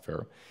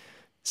philosopher.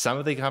 Some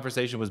of the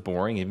conversation was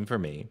boring, even for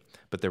me,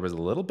 but there was a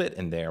little bit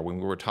in there when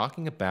we were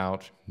talking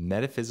about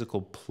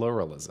metaphysical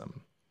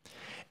pluralism.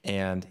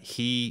 And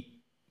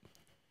he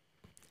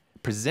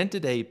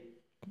presented a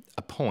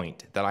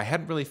point that I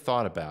hadn't really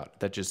thought about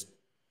that just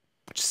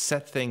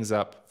set things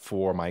up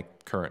for my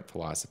current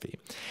philosophy.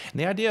 And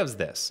the idea is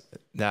this,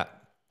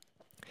 that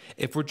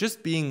if we're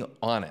just being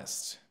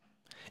honest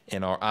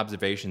in our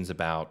observations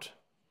about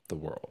the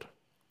world,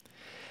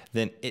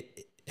 then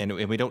and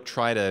we don't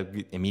try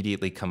to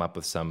immediately come up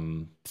with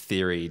some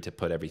theory to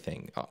put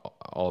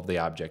all of the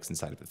objects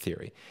inside of the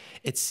theory,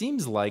 it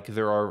seems like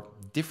there are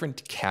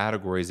different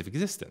categories of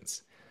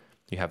existence.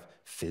 You have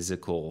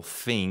physical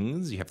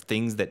things, you have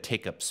things that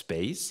take up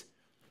space,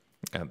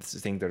 This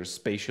is things that are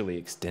spatially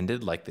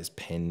extended, like this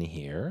pin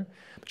here.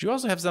 But you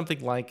also have something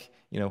like,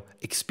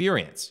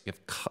 experience.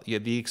 You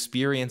have the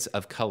experience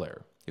of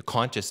color. Your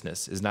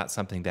consciousness is not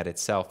something that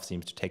itself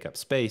seems to take up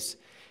space.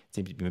 It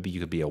seems maybe you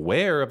could be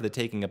aware of the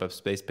taking up of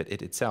space, but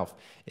it itself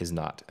is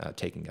not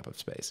taking up of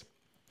space.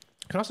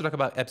 You can also talk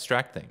about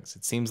abstract things.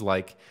 It seems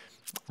like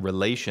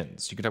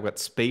relations. You can talk about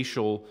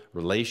spatial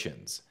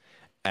relations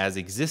as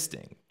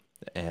existing.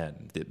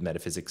 And the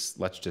metaphysics,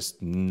 let's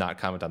just not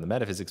comment on the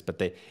metaphysics,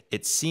 but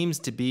it seems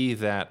to be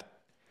that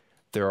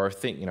there are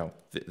things,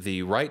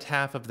 the right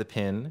half of the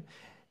pin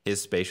is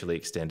spatially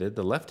extended,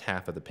 the left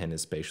half of the pin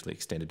is spatially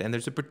extended, and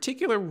there's a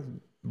particular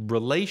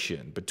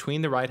relation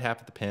between the right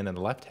half of the pin and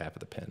the left half of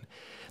the pin.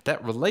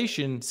 That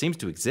relation seems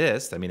to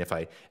exist. I mean, if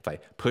I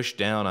push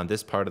down on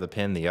this part of the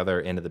pin, the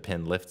other end of the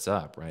pin lifts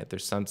up, right? There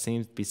seems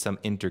to be some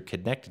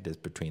interconnectedness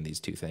between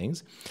these two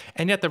things,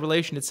 and yet the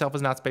relation itself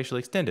is not spatially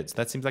extended. So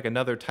that seems like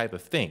another type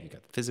of thing. You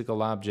got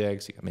physical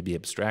objects, you got maybe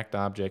abstract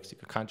objects, you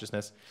got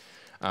consciousness.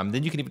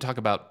 Then you can even talk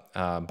about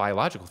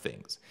biological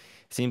things.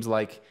 It seems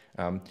like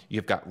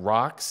you've got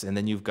rocks and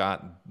then you've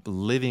got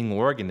living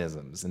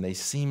organisms, and there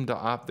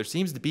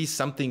seems to be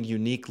something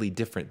uniquely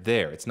different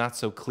there. It's not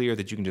so clear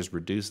that you can just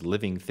reduce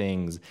living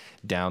things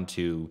down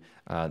to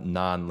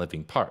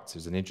non-living parts.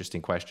 There's an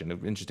interesting question,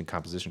 an interesting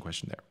composition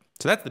question there.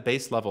 So that's the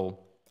base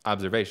level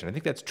observation. I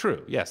think that's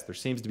true. Yes, there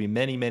seems to be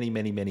many, many,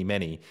 many, many,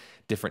 many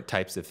different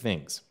types of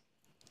things.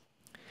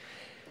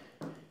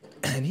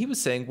 And he was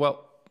saying,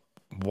 well,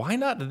 why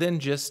not then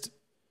just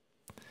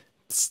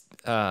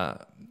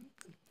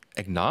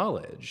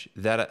acknowledge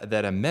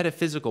that a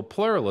metaphysical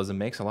pluralism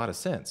makes a lot of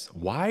sense?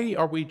 Why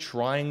are we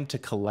trying to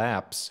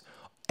collapse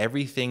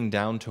everything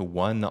down to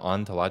one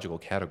ontological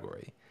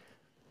category?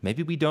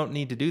 Maybe we don't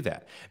need to do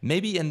that.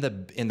 Maybe in the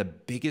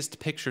biggest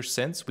picture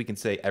sense, we can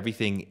say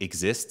everything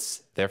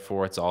exists,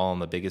 therefore it's all in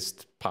the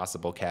biggest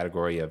possible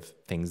category of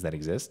things that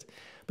exist.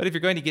 But if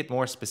you're going to get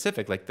more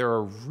specific, like there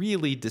are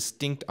really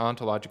distinct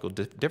ontological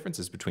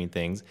differences between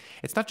things.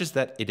 It's not just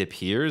that it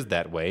appears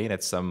that way and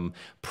it's some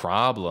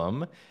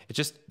problem.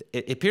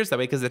 It appears that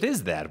way because it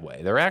is that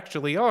way. There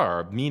actually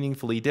are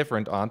meaningfully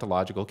different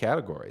ontological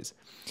categories.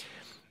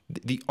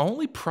 The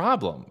only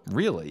problem,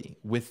 really,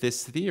 with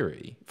this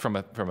theory, from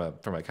a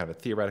kind of a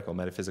theoretical,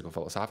 metaphysical,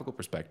 philosophical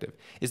perspective,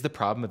 is the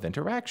problem of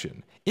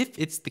interaction. If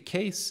it's the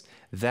case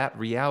that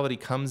reality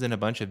comes in a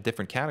bunch of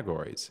different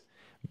categories,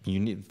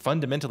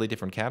 fundamentally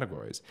different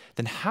categories,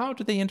 then how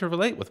do they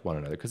interrelate with one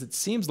another? Because it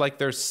seems like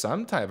there's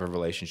some type of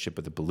relationship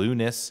with the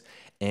blueness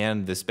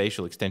and the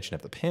spatial extension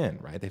of the pin,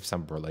 right? They have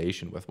some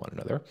relation with one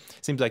another.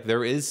 It seems like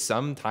there is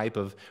some type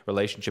of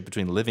relationship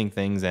between living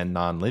things and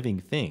non-living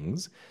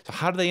things. So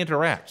how do they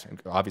interact?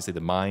 And obviously, the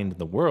mind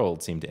and the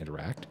world seem to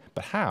interact,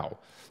 but how?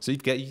 So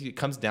it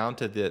comes down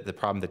to the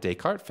problem that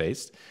Descartes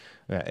faced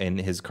in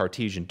his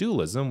Cartesian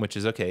dualism, which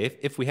is, okay,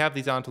 if we have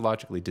these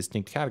ontologically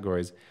distinct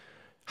categories,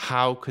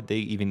 how could they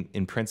even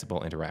in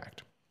principle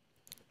interact?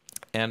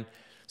 And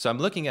so I'm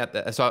looking at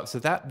that. So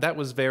that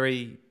was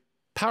very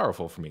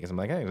powerful for me, because I'm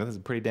like, hey, this is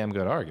a pretty damn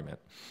good argument.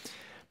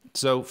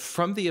 So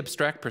from the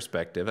abstract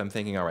perspective, I'm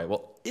thinking, all right,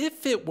 well,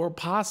 if it were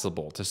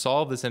possible to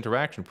solve this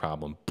interaction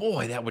problem,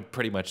 boy, that would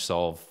pretty much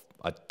solve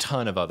a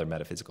ton of other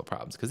metaphysical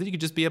problems, because then you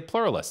could just be a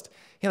pluralist.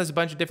 There's a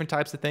bunch of different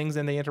types of things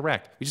and they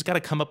interact. We just got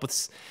to come up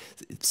with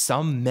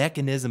some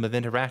mechanism of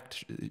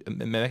interaction.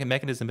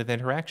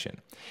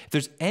 If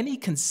there's any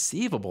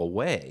conceivable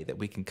way that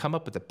we can come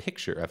up with a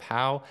picture of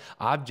how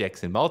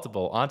objects in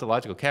multiple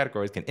ontological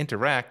categories can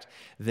interact,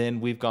 then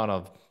we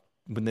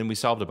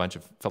solved a bunch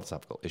of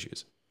philosophical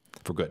issues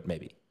for good,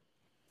 maybe.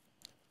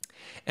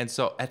 And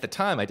so at the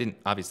time, I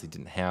obviously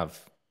didn't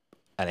have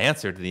an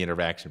answer to the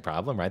interaction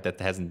problem, right? That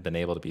hasn't been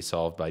able to be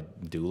solved by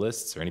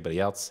dualists or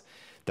anybody else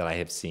that I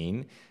have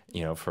seen,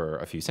 for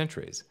a few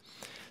centuries.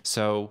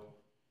 So,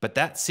 but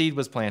that seed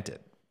was planted.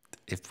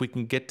 If we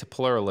can get to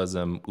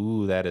pluralism,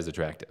 ooh, that is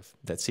attractive.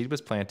 That seed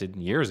was planted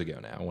years ago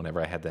now,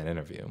 whenever I had that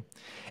interview.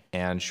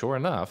 And sure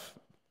enough,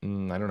 I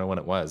don't know when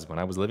it was, when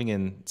I was living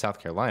in South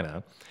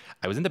Carolina,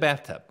 I was in the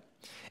bathtub.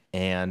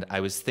 And I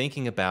was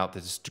thinking about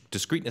the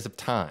discreteness of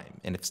time.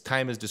 And if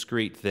time is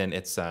discrete, then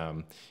it's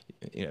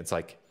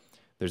like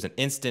there's an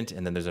instant,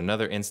 and then there's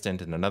another instant,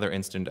 and another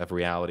instant of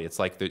reality. It's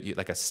like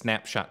a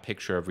snapshot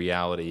picture of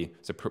reality.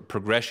 It's a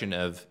progression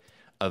of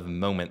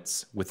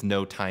moments with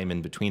no time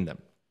in between them.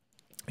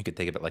 You could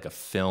think of it like a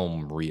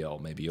film reel.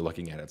 Maybe you're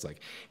looking at it. It's like,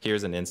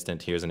 here's an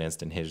instant, here's an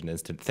instant, here's an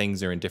instant.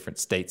 Things are in different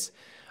states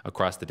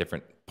across the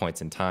different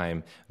points in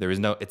time.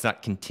 It's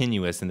not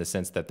continuous in the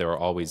sense that there are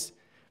always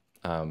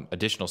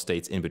additional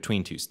states in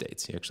between two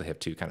states. You actually have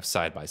two kind of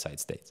side-by-side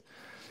states.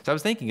 So I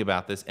was thinking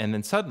about this, and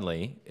then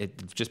suddenly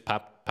it just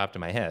popped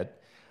in my head.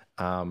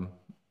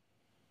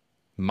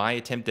 My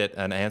attempt at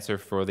an answer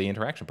for the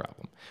interaction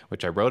problem,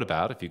 which I wrote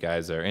about. If you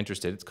guys are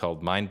interested, it's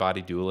called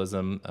Mind-Body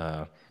Dualism.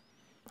 I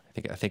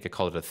think I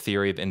called it a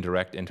theory of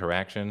indirect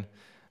interaction,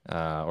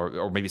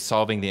 or maybe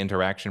solving the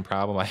interaction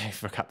problem. I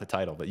forgot the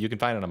title, but you can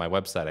find it on my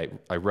website.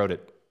 I wrote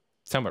it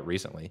somewhat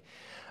recently,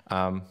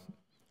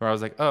 where I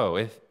was like, oh,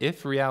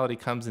 if reality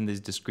comes in these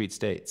discrete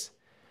states,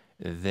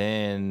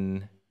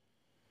 then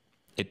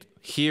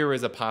here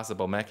is a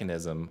possible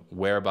mechanism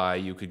whereby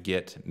you could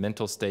get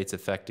mental states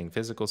affecting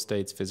physical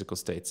states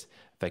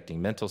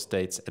affecting mental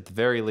states. At the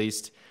very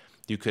least,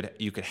 you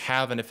could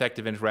have an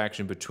effective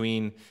interaction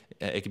between,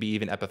 it could be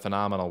even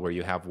epiphenomenal, where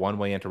you have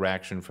one-way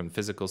interaction from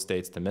physical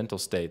states to mental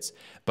states,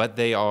 but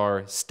they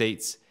are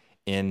states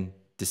in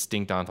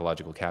distinct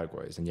ontological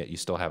categories, and yet you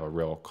still have a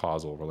real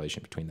causal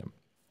relation between them.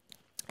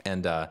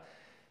 And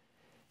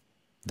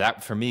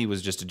that, for me,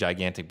 was just a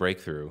gigantic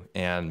breakthrough.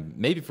 And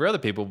maybe for other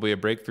people, will be a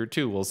breakthrough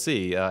too. We'll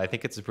see. I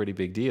think it's a pretty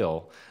big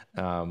deal.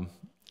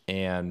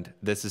 And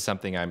this is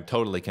something I'm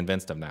totally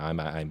convinced of now.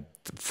 I'm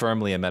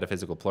firmly a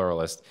metaphysical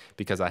pluralist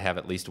because I have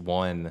at least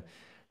one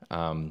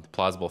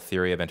plausible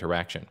theory of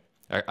interaction.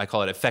 I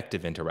call it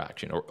effective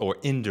interaction or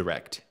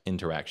indirect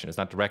interaction. It's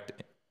not direct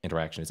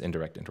interaction, it's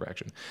indirect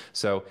interaction.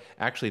 So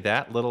actually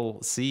that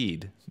little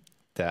seed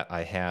that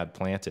I had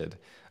planted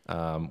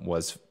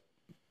was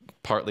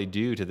partly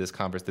due to this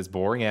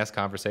boring-ass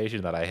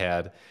conversation that I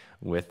had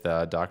with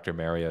Dr.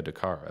 Mario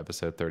Dakar,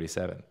 episode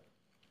 37. How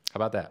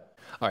about that?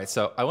 All right,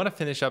 so I want to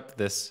finish up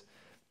this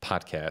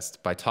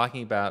podcast by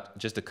talking about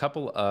just a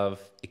couple of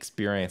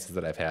experiences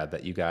that I've had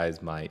that you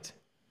guys might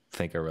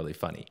think are really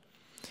funny.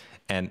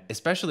 And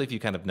especially if you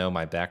kind of know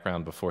my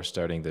background before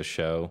starting this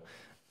show,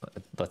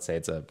 let's say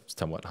it's a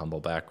somewhat humble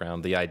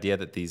background, the idea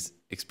that these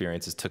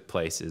experiences took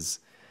place is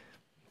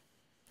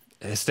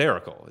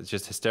hysterical. It's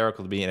just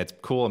hysterical to me, and it's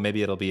cool, and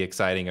maybe it'll be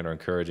exciting or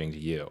encouraging to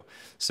you.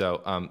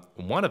 So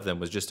one of them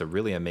was just a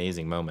really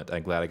amazing moment.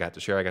 I'm glad I got to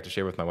share. I got to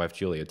share with my wife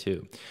Julia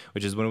too,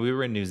 which is when we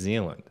were in New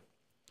Zealand.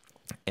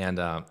 And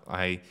there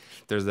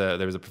was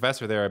a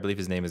professor there, I believe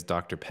his name is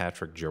Dr.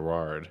 Patrick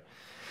Gerard.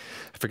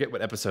 I forget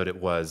what episode it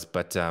was,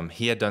 but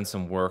he had done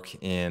some work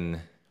in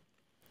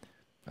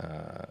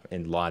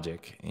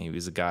logic. He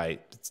was a guy,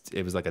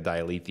 it was like a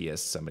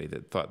dialetheist, somebody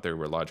that thought there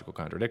were logical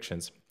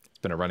contradictions.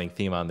 Been a running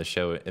theme on the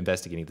show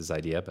investigating this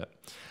idea. But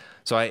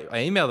so I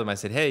emailed him. I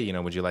said, hey,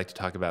 would you like to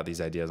talk about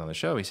these ideas on the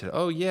show? He said,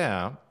 oh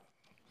yeah,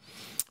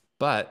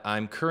 but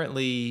I'm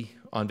currently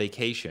on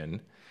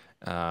vacation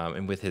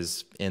and with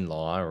his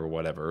in-law or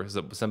whatever,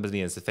 somebody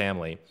in his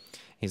family.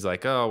 He's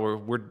like, oh,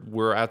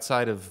 we're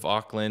outside of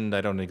Auckland. I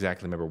don't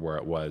exactly remember where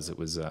it was. It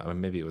was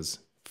maybe it was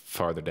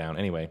farther down.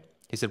 Anyway,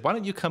 he said, why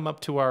don't you come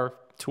up to our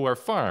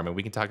farm and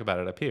we can talk about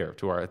it up here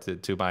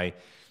to my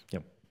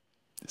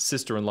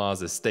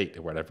sister-in-law's estate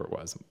or whatever it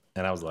was.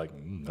 And I was like,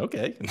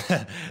 okay,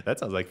 that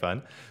sounds like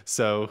fun.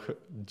 So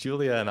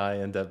Julia and I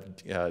end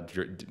up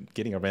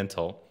getting a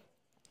rental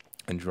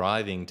and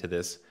driving to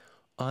this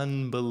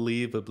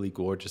unbelievably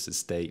gorgeous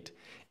estate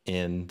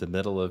in the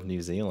middle of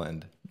New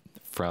Zealand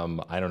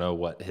from, I don't know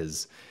what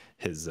his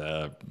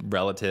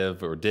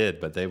relative or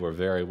did, but they were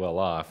very well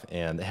off,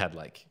 and they had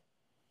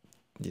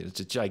it's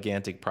a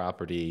gigantic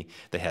property.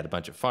 They had a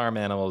bunch of farm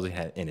animals. They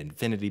had an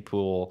infinity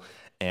pool,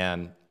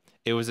 and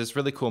it was this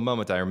really cool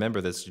moment. I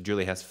remember this.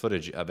 Julie has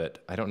footage of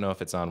it. I don't know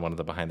if it's on one of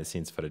the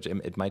behind-the-scenes footage.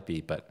 It might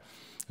be, but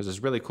it was this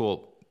really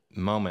cool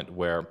moment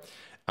where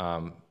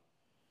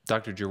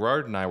Dr.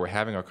 Gerard and I were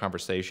having our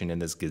conversation in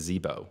this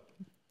gazebo,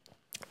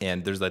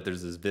 and there's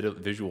this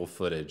visual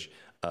footage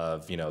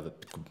of the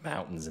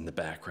mountains in the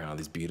background,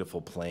 these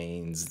beautiful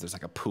plains. There's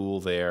like a pool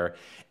there,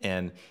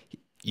 and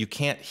you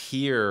can't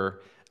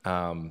hear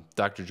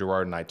Dr.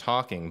 Gerard and I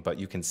talking, but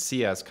you can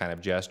see us kind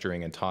of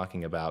gesturing and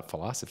talking about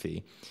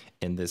philosophy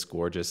in this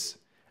gorgeous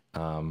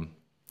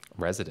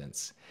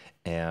residence,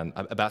 and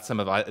about some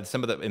of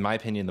the, in my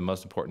opinion, the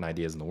most important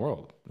ideas in the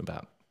world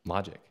about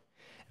logic.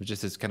 It was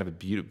just this kind of a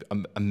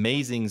beautiful,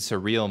 amazing,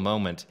 surreal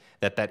moment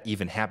that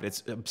even happened.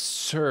 It's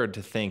absurd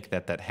to think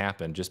that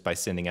happened just by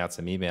sending out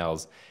some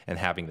emails and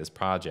having this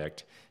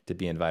project to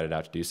be invited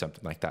out to do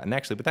something like that. And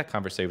actually, but that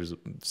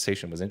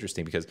conversation was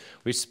interesting because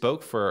we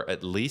spoke for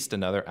at least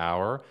another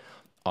hour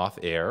off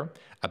air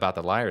about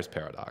the liar's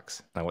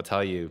paradox. And I will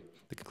tell you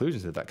the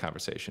conclusions of that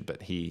conversation,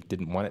 but he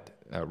didn't want it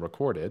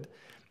recorded,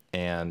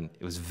 and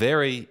it was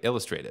very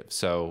illustrative.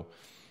 So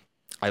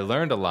I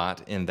learned a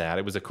lot in that.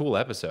 It was a cool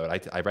episode.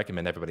 I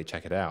recommend everybody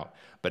check it out.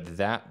 But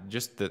that,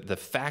 just the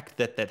fact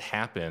that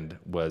happened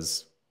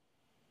was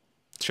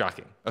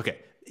shocking. Okay,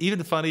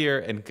 even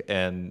funnier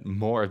and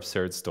more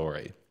absurd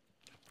story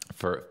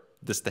for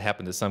this to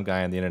happen to some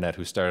guy on the internet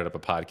who started up a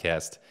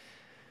podcast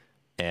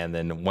and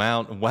then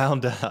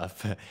wound up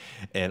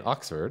in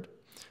Oxford.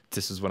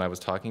 This is when I was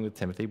talking with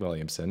Timothy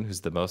Williamson, who's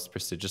the most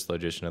prestigious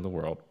logician in the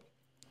world.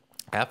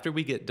 After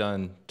we get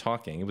done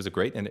talking, it was a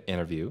great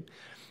interview.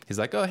 He's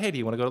like, oh, hey, do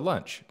you want to go to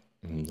lunch?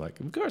 And I'm like,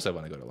 of course I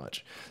want to go to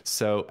lunch.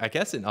 So I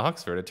guess in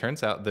Oxford, it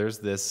turns out there's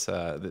this,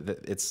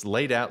 it's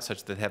laid out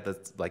such that they have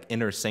this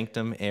inner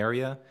sanctum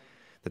area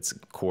that's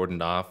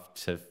cordoned off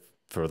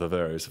for the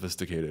very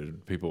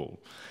sophisticated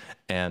people.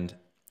 And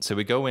so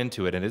we go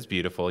into it, and it's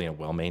beautiful,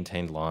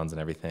 well-maintained lawns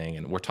and everything.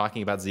 And we're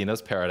talking about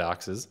Zeno's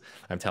paradoxes.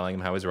 I'm telling him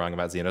how he's wrong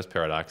about Zeno's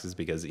paradoxes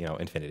because,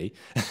 infinity.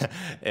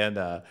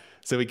 And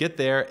so we get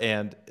there,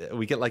 and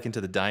we get into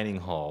the dining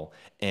hall,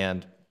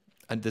 and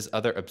this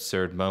other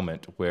absurd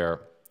moment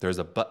where there's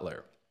a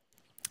butler,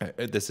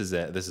 This is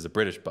a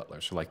British butler,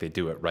 so like they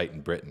do it right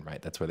in Britain,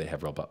 right? That's where they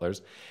have real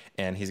butlers.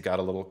 And he's got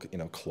a little,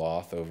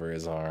 cloth over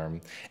his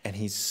arm, and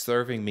he's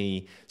serving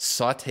me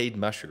sautéed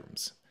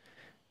mushrooms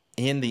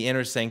in the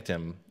inner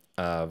sanctum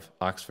of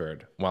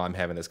Oxford while I'm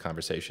having this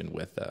conversation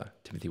with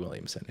Timothy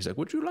Williamson. He's like,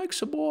 "Would you like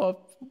some more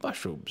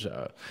mushrooms?"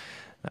 I'm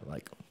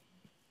like,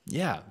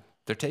 "Yeah,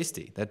 they're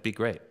tasty. That'd be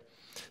great."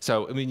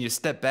 So, I mean, you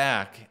step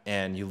back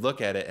and you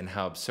look at it and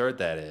how absurd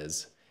that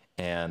is,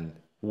 and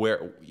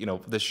where,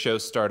 this show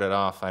started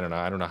off. I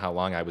don't know how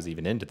long I was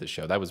even into the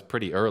show. That was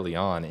pretty early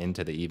on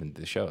into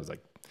the show. It was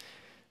like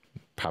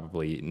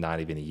probably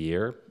not even a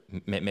year,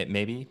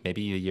 maybe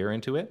a year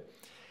into it,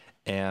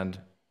 and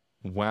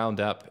wound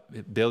up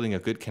building a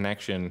good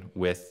connection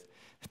with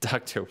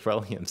Dr.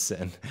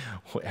 Williamson,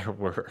 where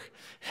we're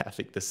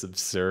having this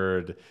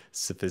absurd,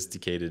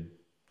 sophisticated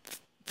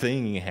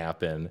thing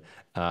happen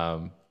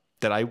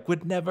that I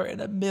would never in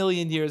a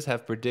million years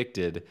have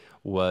predicted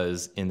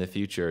was in the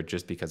future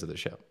just because of the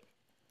show.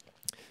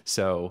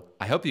 So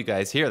I hope you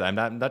guys hear that.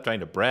 I'm not trying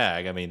to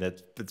brag. I mean,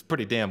 that's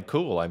pretty damn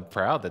cool. I'm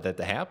proud that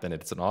happened.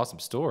 It's an awesome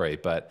story.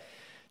 But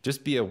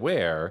just be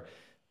aware,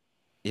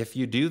 if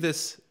you do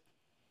this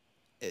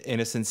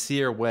in a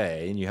sincere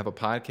way, and you have a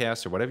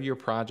podcast or whatever your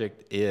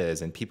project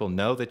is, and people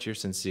know that you're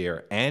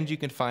sincere, and you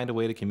can find a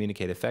way to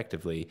communicate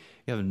effectively,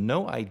 you have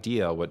no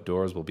idea what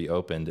doors will be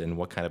opened and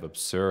what kind of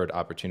absurd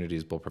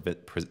opportunities will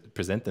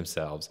present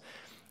themselves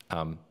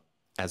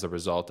as a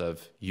result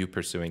of you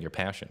pursuing your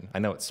passion. I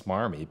know it's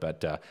smarmy,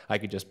 but I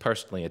could just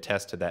personally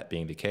attest to that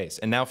being the case.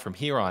 And now from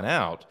here on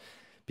out,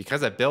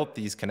 because I built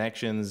these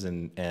connections,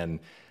 and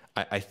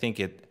I think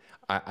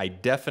I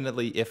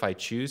definitely, if I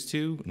choose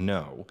to,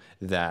 know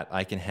that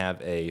I can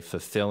have a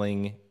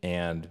fulfilling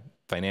and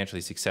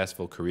financially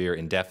successful career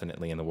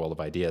indefinitely in the world of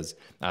ideas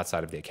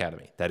outside of the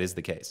academy. That is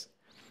the case.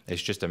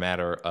 It's just a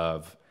matter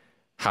of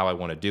how I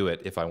want to do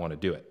it, if I want to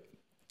do it.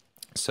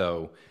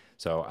 So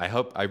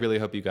I really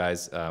hope you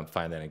guys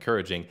find that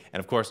encouraging. And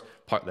of course,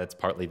 that's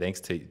partly thanks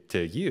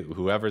to you,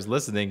 whoever's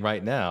listening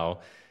right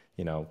now.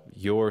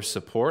 Your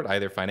support,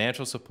 either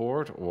financial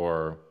support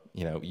or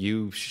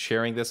you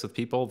sharing this with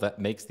people, that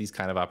makes these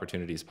kind of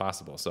opportunities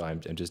possible. So I'm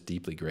just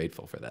deeply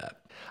grateful for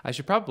that. I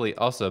should probably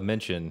also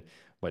mention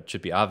what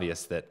should be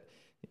obvious, that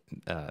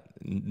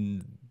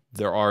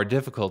there are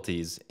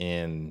difficulties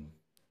in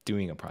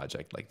doing a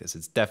project like this.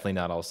 It's definitely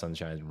not all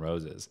sunshine and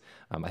roses.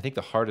 I think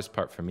the hardest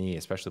part for me,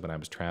 especially when I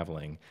was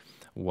traveling,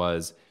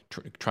 was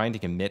trying to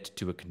commit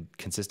to a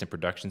consistent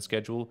production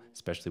schedule,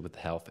 especially with the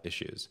health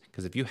issues.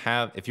 Because if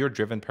you're a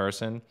driven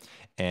person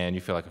and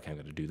you feel like, okay, I'm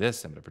going to do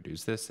this, I'm going to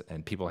produce this,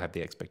 and people have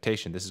the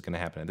expectation this is going to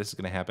happen and this is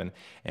going to happen,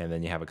 and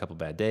then you have a couple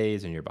bad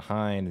days and you're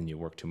behind and you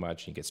work too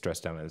much and you get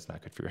stressed out and it's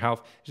not good for your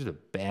health. It's just a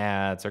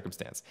bad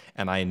circumstance.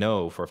 And I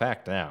know for a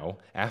fact now,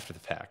 after the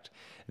fact,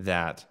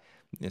 that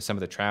some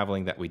of the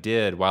traveling that we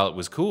did, while it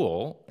was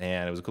cool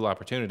and it was a cool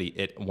opportunity,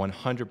 it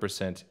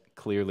 100%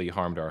 clearly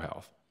harmed our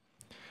health,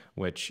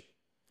 which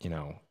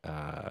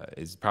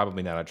is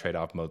probably not a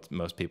trade-off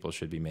most people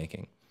should be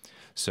making.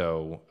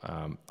 So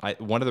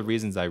one of the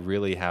reasons I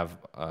really have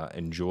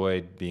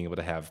enjoyed being able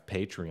to have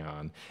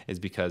Patreon is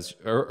because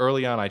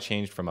early on I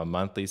changed from a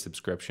monthly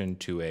subscription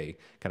to a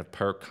kind of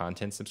per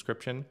content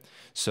subscription,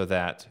 so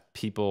that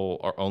people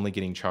are only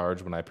getting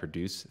charged when I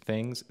produce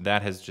things.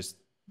 That has just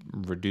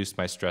reduced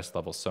my stress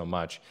level so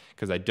much,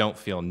 because I don't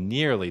feel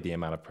nearly the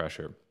amount of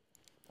pressure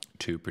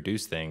to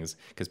produce things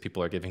because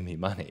people are giving me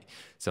money.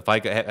 So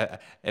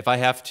if I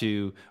have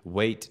to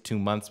wait 2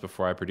 months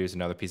before I produce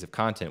another piece of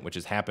content, which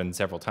has happened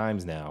several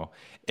times now,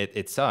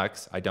 it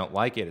sucks. I don't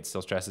like it. It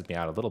still stresses me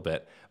out a little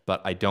bit,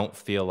 but I don't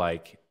feel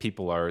like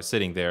people are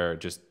sitting there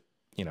just,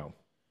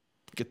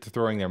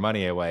 throwing their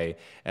money away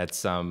at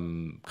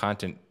some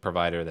content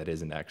provider that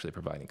isn't actually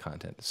providing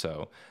content.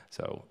 So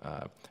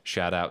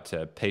shout out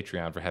to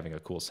Patreon for having a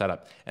cool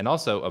setup. And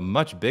also a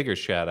much bigger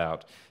shout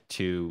out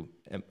to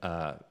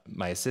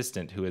my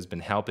assistant, who has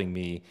been helping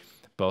me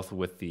both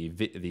with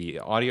the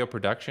audio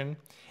production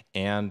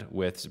and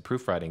with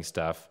proofwriting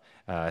stuff.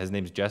 His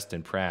name's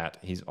Justin Pratt.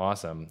 He's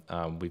awesome.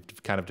 We've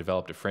kind of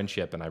developed a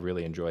friendship, and I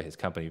really enjoy his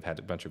company. We've had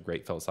a bunch of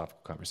great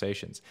philosophical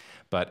conversations.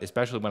 But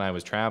especially when I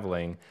was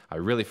traveling, I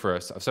really,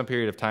 for some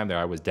period of time there,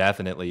 I was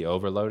definitely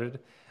overloaded.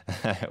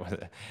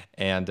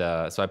 And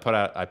so I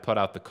put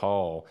out the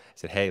call. I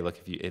said, hey, look,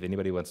 if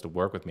anybody wants to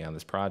work with me on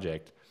this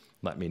project,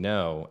 let me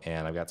know,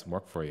 and I've got some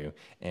work for you.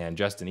 And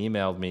Justin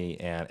emailed me,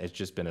 and it's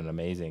just been an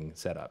amazing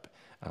setup.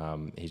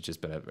 He's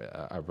just been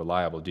a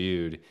reliable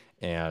dude,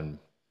 and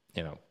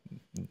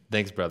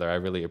thanks, brother. I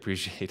really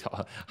appreciate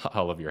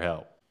all of your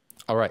help.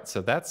 All right,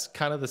 so that's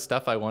kind of the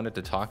stuff I wanted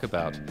to talk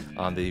about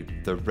on the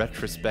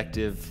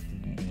retrospective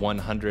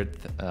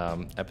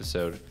 100th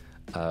episode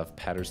of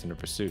Patterson in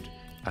Pursuit.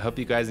 I hope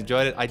you guys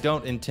enjoyed it. I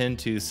don't intend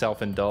to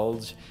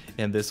self-indulge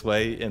in this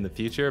way in the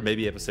future.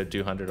 Maybe episode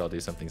 200 I'll do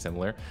something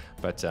similar.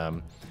 But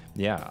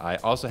yeah, I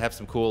also have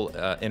some cool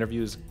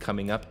interviews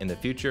coming up in the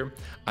future.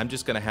 I'm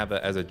just going to have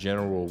as a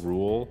general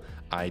rule,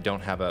 I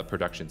don't have a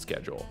production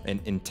schedule. And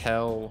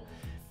until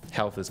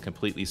health is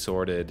completely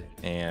sorted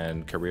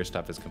and career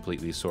stuff is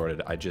completely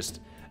sorted. I just,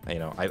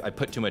 I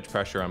put too much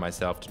pressure on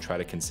myself to try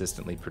to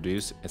consistently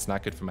produce. It's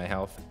not good for my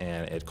health,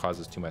 and it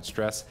causes too much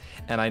stress.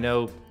 And I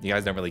know you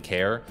guys don't really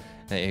care.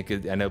 I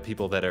know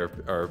people that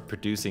are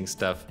producing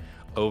stuff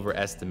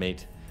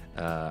overestimate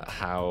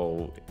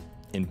how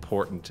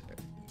important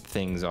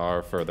things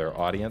are for their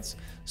audience.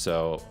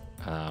 So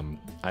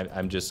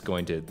I'm just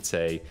going to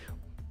say,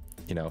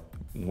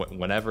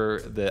 whenever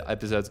the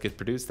episodes get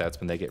produced, that's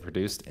when they get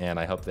produced, and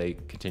I hope they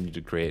continue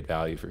to create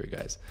value for you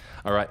guys.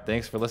 All right,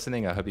 thanks for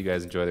listening. I hope you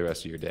guys enjoy the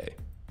rest of your day.